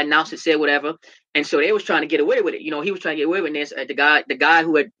that. So I announced it, said whatever. And so they was trying to get away with it. He was trying to get away with this. The guy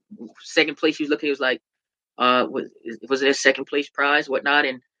who had second place, he was looking. He was like, was it a second place prize, whatnot?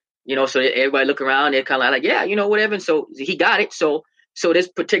 And So everybody look around, they're kind of like, yeah, whatever. And so he got it. So this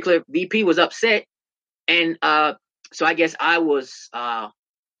particular VP was upset. And so I guess I was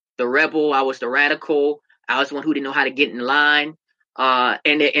the rebel. I was the radical. I was the one who didn't know how to get in line.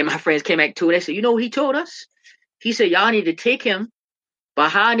 And my friends came back to it. They said, what he told us? He said, y'all need to take him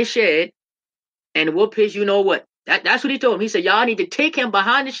behind the shed and whoop his, what. That's what he told him. He said, y'all need to take him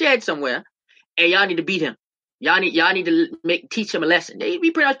behind the shed somewhere and y'all need to beat him. Y'all need to teach him a lesson. They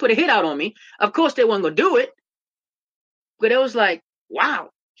pretty much put a hit out on me. Of course, they weren't going to do it. But it was like, wow,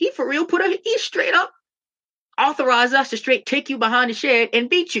 he for real he straight up authorized us to straight take you behind the shed and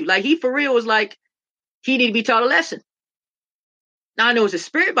beat you. Like, he for real was like, he need to be taught a lesson. Now, I know there's a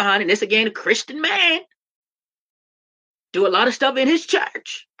spirit behind it. This, again, a Christian man. Do a lot of stuff in his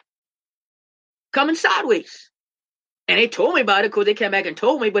church. Coming sideways. And they told me about it because they came back and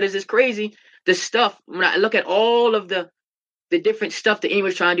told me, but it's just crazy. The stuff, when I look at all of the different stuff the enemy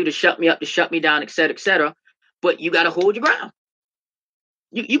was trying to do to shut me up, to shut me down, et cetera. But you got to hold your ground.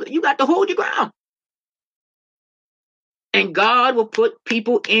 You got to hold your ground. And God will put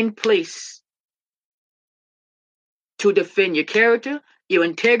people in place to defend your character, your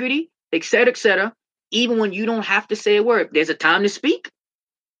integrity, et cetera, even when you don't have to say a word. There's a time to speak.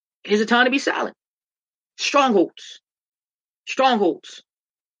 There's a time to be silent. Strongholds.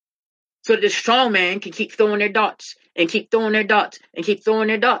 So that the strong man can keep throwing their darts and keep throwing their darts and keep throwing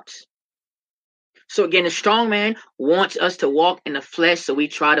their darts. So again, the strong man wants us to walk in the flesh, so we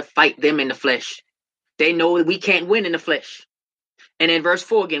try to fight them in the flesh. They know that we can't win in the flesh. And in verse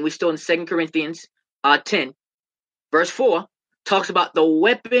 4, again, we're still in 2 Corinthians 10. Verse 4 talks about the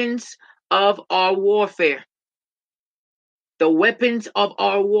weapons of our warfare. The weapons of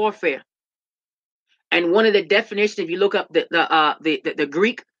our warfare. And one of the definitions, if you look up the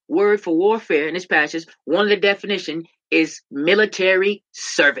Greek word for warfare in this passage, one of the definitions is military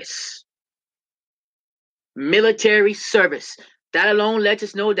service. Military service. That alone lets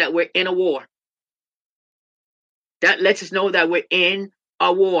us know that we're in a war. That lets us know that we're in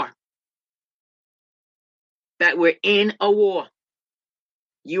a war. That we're in a war.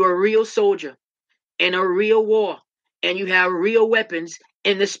 You're a real soldier in a real war, and you have real weapons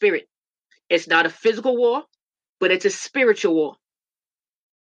in the spirit. It's not a physical war, but it's a spiritual war.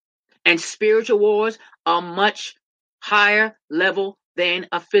 And spiritual wars are much higher level than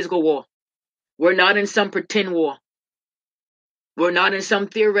a physical war. We're not in some pretend war. We're not in some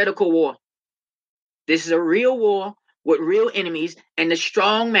theoretical war. This is a real war with real enemies, and the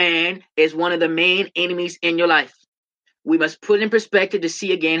strong man is one of the main enemies in your life. We must put in perspective to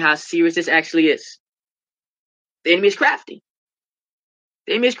see again how serious this actually is. The enemy is crafty.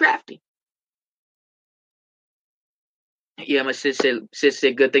 The enemy is crafty. Yeah, my sister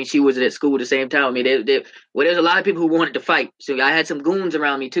said good thing she was at school at the same time. I mean, there's a lot of people who wanted to fight. So I had some goons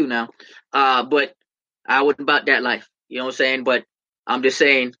around me too now. But I wasn't about that life. You know what I'm saying? But I'm just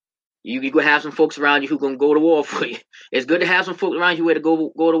saying, you can have some folks around you who gonna go to war for you. It's good to have some folks around you who to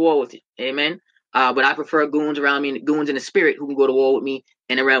go to war with you. Amen. But I prefer goons around me, goons in the spirit who can go to war with me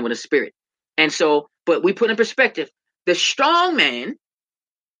and around with the spirit. And so, but we put in perspective, the strong man,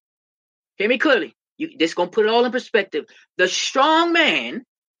 hear me clearly. This is going to put it all in perspective. The strong man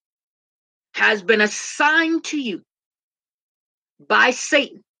has been assigned to you by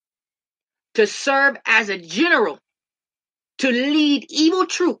Satan to serve as a general, to lead evil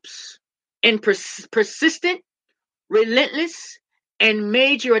troops in persistent, relentless, and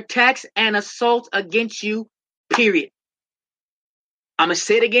major attacks and assaults against you, period. I'm going to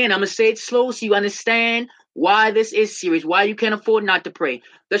say it again. I'm going to say it slow so you understand why this is serious, why you can't afford not to pray.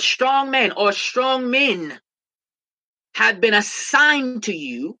 The strong man or strong men have been assigned to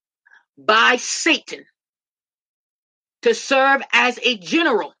you by Satan to serve as a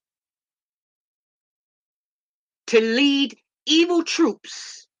general, to lead evil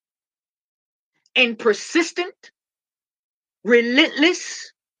troops in persistent,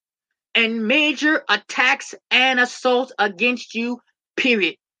 relentless, and major attacks and assaults against you,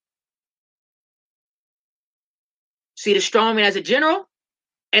 period. See the strong man as a general,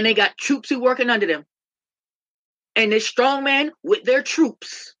 and they got troops who working under them. And this strong man with their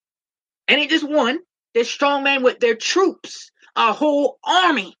troops, and it just one, this strong man with their troops, a whole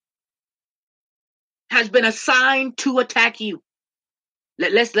army has been assigned to attack you.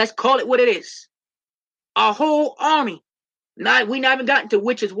 Let's call it what it is. A whole army. Now we not even gotten to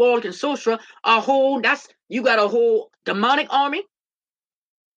witches, warlocks, and sorcerer. You got a whole demonic army.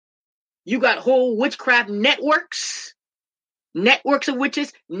 You got whole witchcraft networks of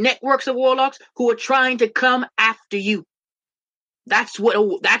witches, networks of warlocks who are trying to come after you. That's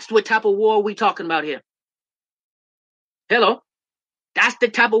what type of war we talking about here. Hello. That's the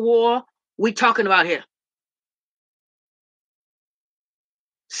type of war we talking about here.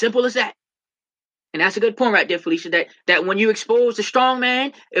 Simple as that. And that's a good point right there, Felicia, that when you expose the strong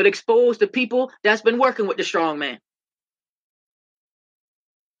man, it'll expose the people that's been working with the strong man,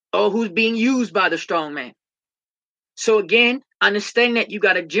 or who's being used by the strong man. So again, understand that you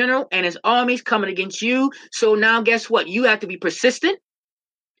got a general and his armies coming against you. So now guess what? You have to be persistent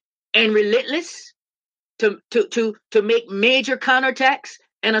and relentless to make major counterattacks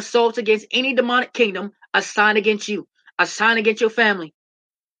and assaults against any demonic kingdom assigned against you, assigned against your family,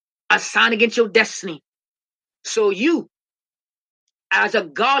 assigned against your destiny. So you, as a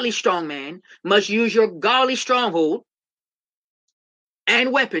godly strong man, must use your godly stronghold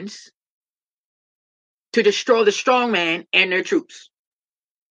and weapons to destroy the strong man and their troops.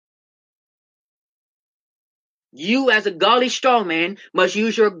 You, as a godly strong man, must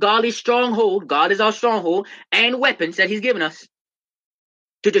use your godly stronghold, God is our stronghold, and weapons that he's given us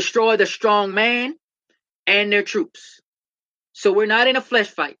to destroy the strong man and their troops. So we're not in a flesh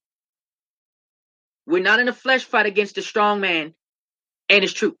fight. We're not in a flesh fight against the strong man and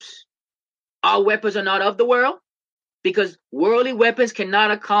his troops. Our weapons are not of the world, because worldly weapons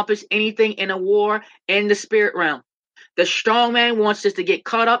cannot accomplish anything in a war in the spirit realm. The strong man wants us to get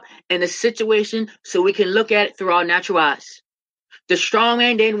caught up in the situation so we can look at it through our natural eyes. The strong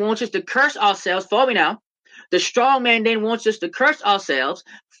man then wants us to curse ourselves. Follow me now. The strong man then wants us to curse ourselves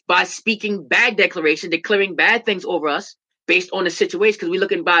by speaking bad declaration, declaring bad things over us based on the situation, because we're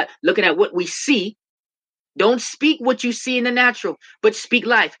looking at what we see. Don't speak what you see in the natural, but speak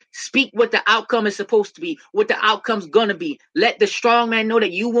life. Speak what the outcome is supposed to be, what the outcome's gonna be. Let the strong man know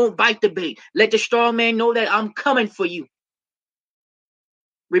that you won't bite the bait. Let the strong man know that I'm coming for you.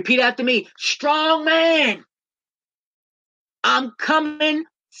 Repeat after me. Strong man, I'm coming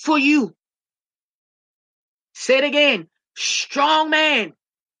for you. Say it again. Strong man,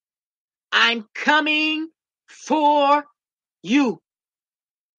 I'm coming for you.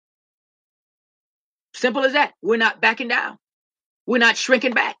 Simple as that. We're not backing down. We're not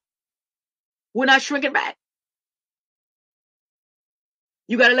shrinking back. We're not shrinking back.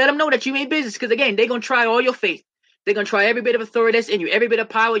 You got to let them know that you mean business, because again, they're going to try all your faith. They're going to try every bit of authority that's in you, every bit of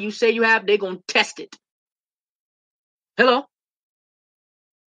power you say you have, they're going to test it. Hello?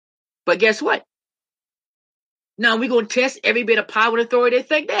 But guess what? Now we're going to test every bit of power and authority they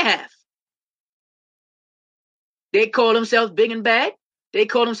think they have. They call themselves big and bad. They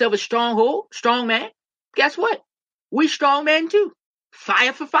call themselves a stronghold, strong man. Guess what? We strong men too.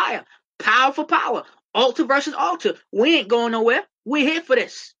 Fire for fire. Power for power. Altar versus altar. We ain't going nowhere. We're here for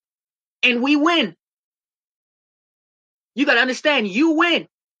this. And we win. You got to understand, you win.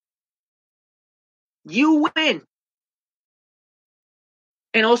 You win.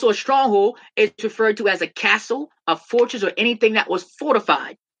 And also a stronghold is referred to as a castle, a fortress, or anything that was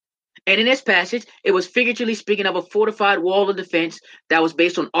fortified. And in this passage, it was figuratively speaking of a fortified wall of defense that was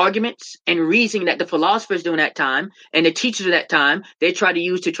based on arguments and reasoning that the philosophers during that time and the teachers of that time, they tried to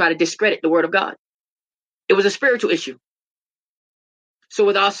use to try to discredit the word of God. It was a spiritual issue. So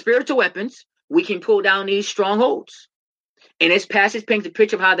with our spiritual weapons, we can pull down these strongholds. And this passage paints a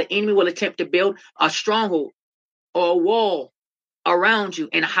picture of how the enemy will attempt to build a stronghold or a wall around you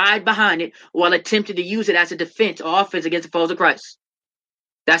and hide behind it while attempting to use it as a defense or offense against the foes of Christ.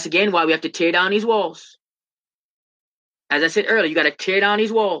 That's again why we have to tear down these walls. As I said earlier, you got to tear down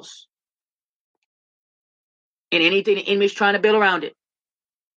these walls and anything the enemy is trying to build around it.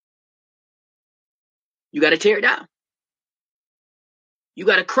 You got to tear it down. You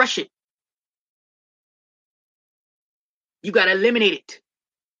got to crush it. You got to eliminate it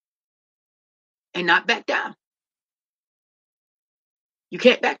and not back down. You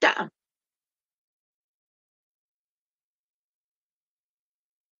can't back down.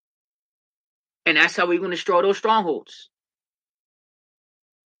 And that's how we're going to destroy those strongholds.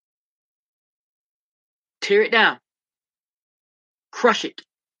 Tear it down. Crush it.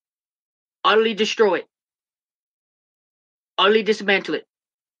 Utterly destroy it. Utterly dismantle it.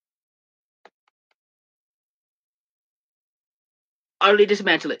 Utterly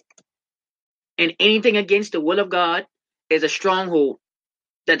dismantle it. And anything against the will of God is a stronghold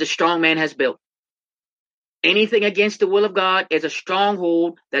that the strong man has built. Anything against the will of God is a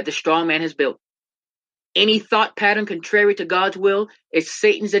stronghold that the strong man has built. Any thought pattern contrary to God's will is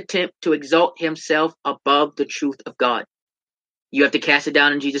Satan's attempt to exalt himself above the truth of God. You have to cast it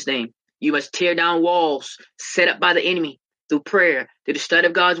down in Jesus' name. You must tear down walls set up by the enemy through prayer, through the study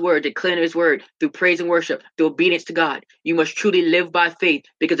of God's word, declaring his word, through praise and worship, through obedience to God. You must truly live by faith,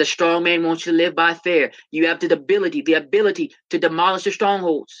 because a strong man wants you to live by fear. You have the ability to demolish the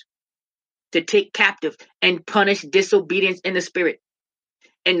strongholds, to take captive and punish disobedience in the spirit.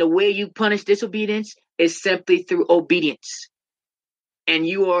 And the way you punish disobedience is simply through obedience. And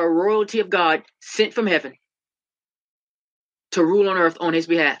you are a royalty of God sent from heaven to rule on earth on his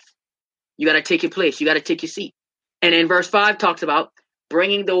behalf. You got to take your place. You got to take your seat. And then verse 5 talks about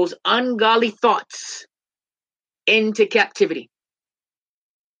bringing those ungodly thoughts into captivity.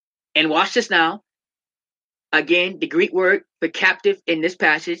 And watch this now. Again, the Greek word for captive in this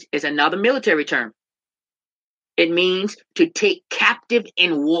passage is another military term. It means to take captive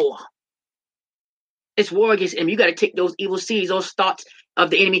in war. It's war against him. You got to take those evil seeds, those thoughts of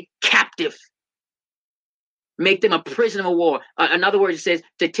the enemy captive. Make them a prisoner of war. In other words, it says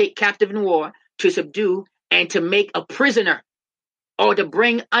to take captive in war, to subdue, and to make a prisoner, or to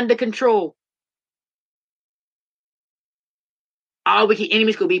bring under control. Our wicked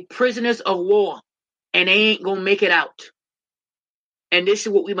enemies could be prisoners of war, and they ain't going to make it out. And this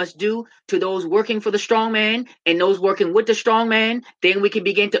is what we must do to those working for the strong man and those working with the strong man. Then we can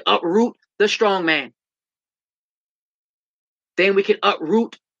begin to uproot the strong man. Then we can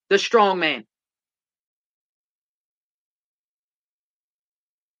uproot the strong man.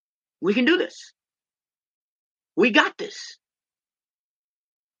 We can do this. We got this.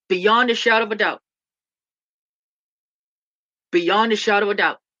 Beyond a shadow of a doubt. Beyond a shadow of a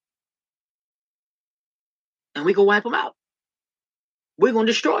doubt. And we can wipe them out. We're going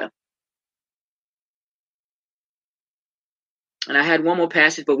to destroy them. And I had one more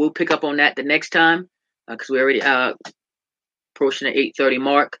passage, but we'll pick up on that the next time because we're already approaching the 8:30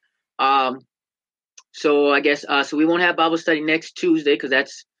 mark. So I guess so we won't have Bible study next Tuesday because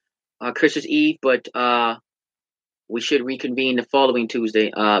that's Christmas Eve, but we should reconvene the following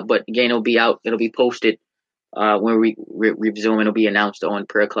Tuesday. But again, it'll be out. It'll be posted when we resume. It'll be announced on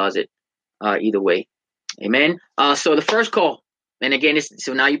Prayer Closet. Either way, amen. So the first call, and again,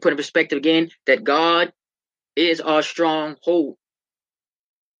 so now you put in perspective again that God is our stronghold,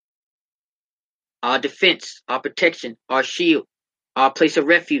 our defense, our protection, our shield, our place of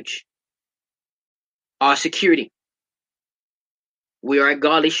refuge, our security. We are a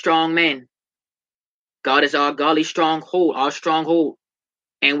godly strong man. God is our godly stronghold, our stronghold.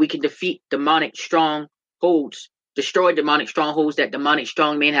 And we can defeat demonic strongholds, destroy demonic strongholds that demonic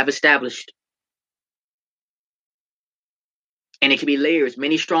strong men have established. And it can be layers,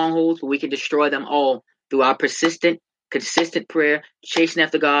 many strongholds, but we can destroy them all through our persistent, consistent prayer, chasing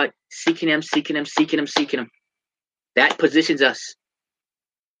after God, seeking him, seeking him, seeking him, seeking him. That positions us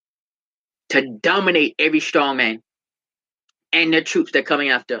to dominate every strong man and their troops that are coming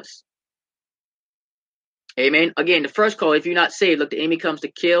after us. Amen. Again, the first call, if you're not saved, look, the enemy comes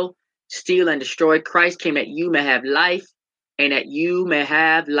to kill, steal, and destroy. Christ came that you may have life and that you may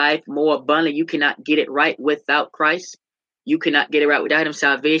have life more abundantly. You cannot get it right without Christ. You cannot get it right without him.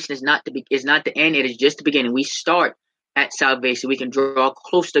 Salvation is not the end. It is just the beginning. We start at salvation. We can draw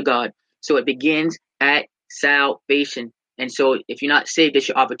close to God. So it begins at salvation. And so if you're not saved, it's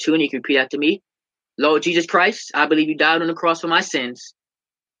your opportunity. You can repeat after me. Lord Jesus Christ, I believe you died on the cross for my sins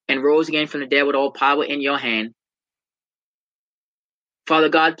and rose again from the dead with all power in your hand. Father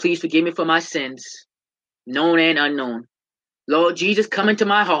God, please forgive me for my sins, known and unknown. Lord Jesus, come into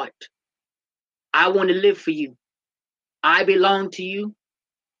my heart. I want to live for you. I belong to you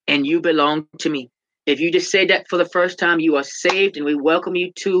and you belong to me. If you just said that for the first time, you are saved, and we welcome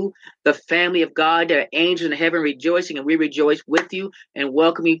you to the family of God. There are angels in heaven rejoicing, and we rejoice with you and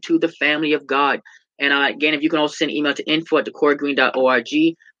welcome you to the family of God. And again, if you can also send an email to info@thecoregreen.org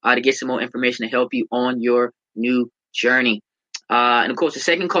to get some more information to help you on your new journey. And of course, the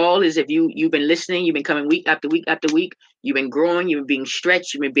second call is if you've been listening, you've been coming week after week after week, you've been growing, you've been being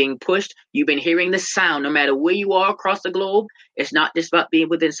stretched, you've been being pushed, you've been hearing the sound, no matter where you are across the globe. It's not just about being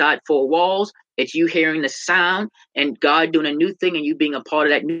within inside four walls. It's you hearing the sound and God doing a new thing and you being a part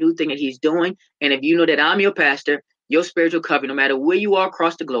of that new thing that he's doing. And if you know that I'm your pastor, your spiritual covering, no matter where you are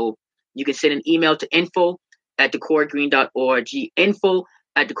across the globe, you can send an email to info@thecoregreen.org,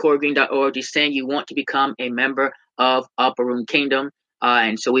 info@thecoregreen.org, saying you want to become a member of Upper Room Kingdom.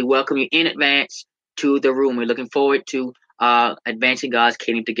 And so we welcome you in advance to the room. We're looking forward to advancing God's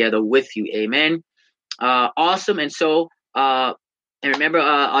kingdom together with you. Amen. Awesome. And so, and remember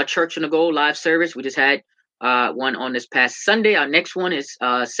our Church on the Go live service. We just had one on this past Sunday. Our next one is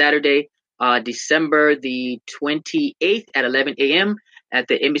Saturday, December the 28th at 11 a.m. at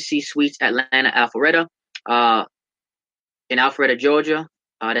the Embassy Suites Atlanta Alpharetta in Alpharetta, Georgia.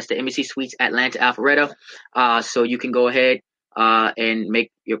 That's the Embassy Suites Atlanta Alpharetta. So you can go ahead and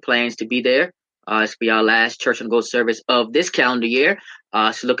make your plans to be there. This will be our last Church on the Go service of this calendar year.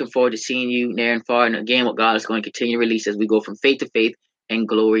 So looking forward to seeing you near and far. And again, what God is going to continue to release as we go from faith to faith and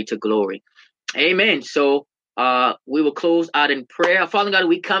glory to glory. Amen. So We will close out in prayer. Father God,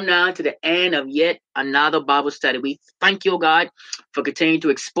 we come now to the end of yet another Bible study. We thank you, oh God, for continuing to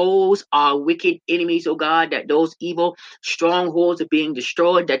expose our wicked enemies, oh God, that those evil strongholds are being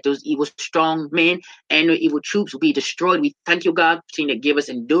destroyed, that those evil strong men and the evil troops will be destroyed. We thank you, God, continue to give us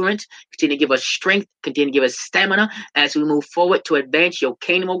endurance, continue to give us strength, continue to give us stamina as we move forward to advance your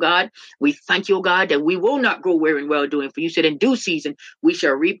kingdom, oh God. We thank you, oh God, that we will not grow weary in well-doing, for you said in due season we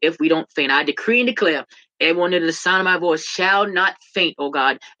shall reap if we don't faint. I decree and declare everyone under the sound of my voice shall not faint, oh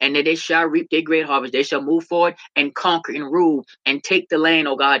God, and that they shall reap their great harvest. They shall move forward and conquer and rule and take the land,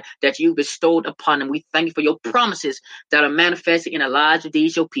 oh God, that you bestowed upon them. We thank you for your promises that are manifested in the lives of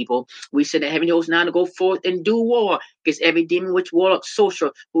these your people. We send the heaven hosts now to go forth and do war against every demon, witch, warlock,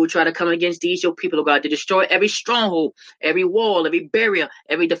 sorcerer who will try to come against these your people, oh God, to destroy every stronghold, every wall, every barrier,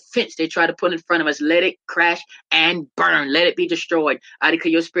 every defense they try to put in front of us. Let it crash and burn. Let it be destroyed. I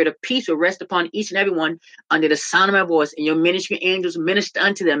declare your spirit of peace will rest upon each and every one under the sound of my voice, and your ministry angels minister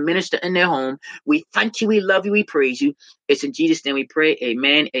unto them, minister in their home. We thank you, we love you, we praise you. It's in Jesus' name we pray.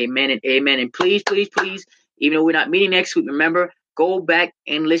 Amen, amen, and amen. And please, please, please, even though we're not meeting next week, remember, go back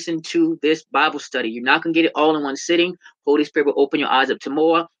and listen to this Bible study. You're not going to get it all in one sitting. Holy Spirit will open your eyes up to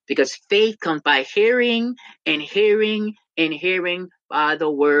more, because faith comes by hearing and hearing and hearing by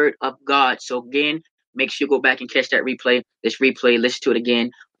the word of God. So again, make sure you go back and catch that replay. This replay, listen to it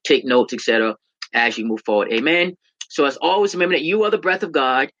again, take notes, etc., as you move forward. Amen. So as always, remember that you are the breath of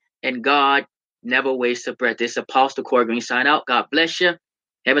God, and God never wastes a breath. This is Apostle Corey Green sign out. God bless you.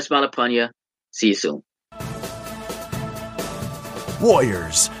 Heaven smile upon you. See you soon.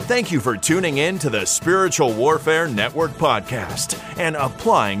 Warriors, thank you for tuning in to the Spiritual Warfare Network podcast and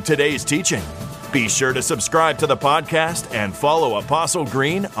applying today's teaching. Be sure to subscribe to the podcast and follow Apostle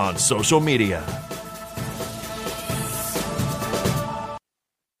Green on social media.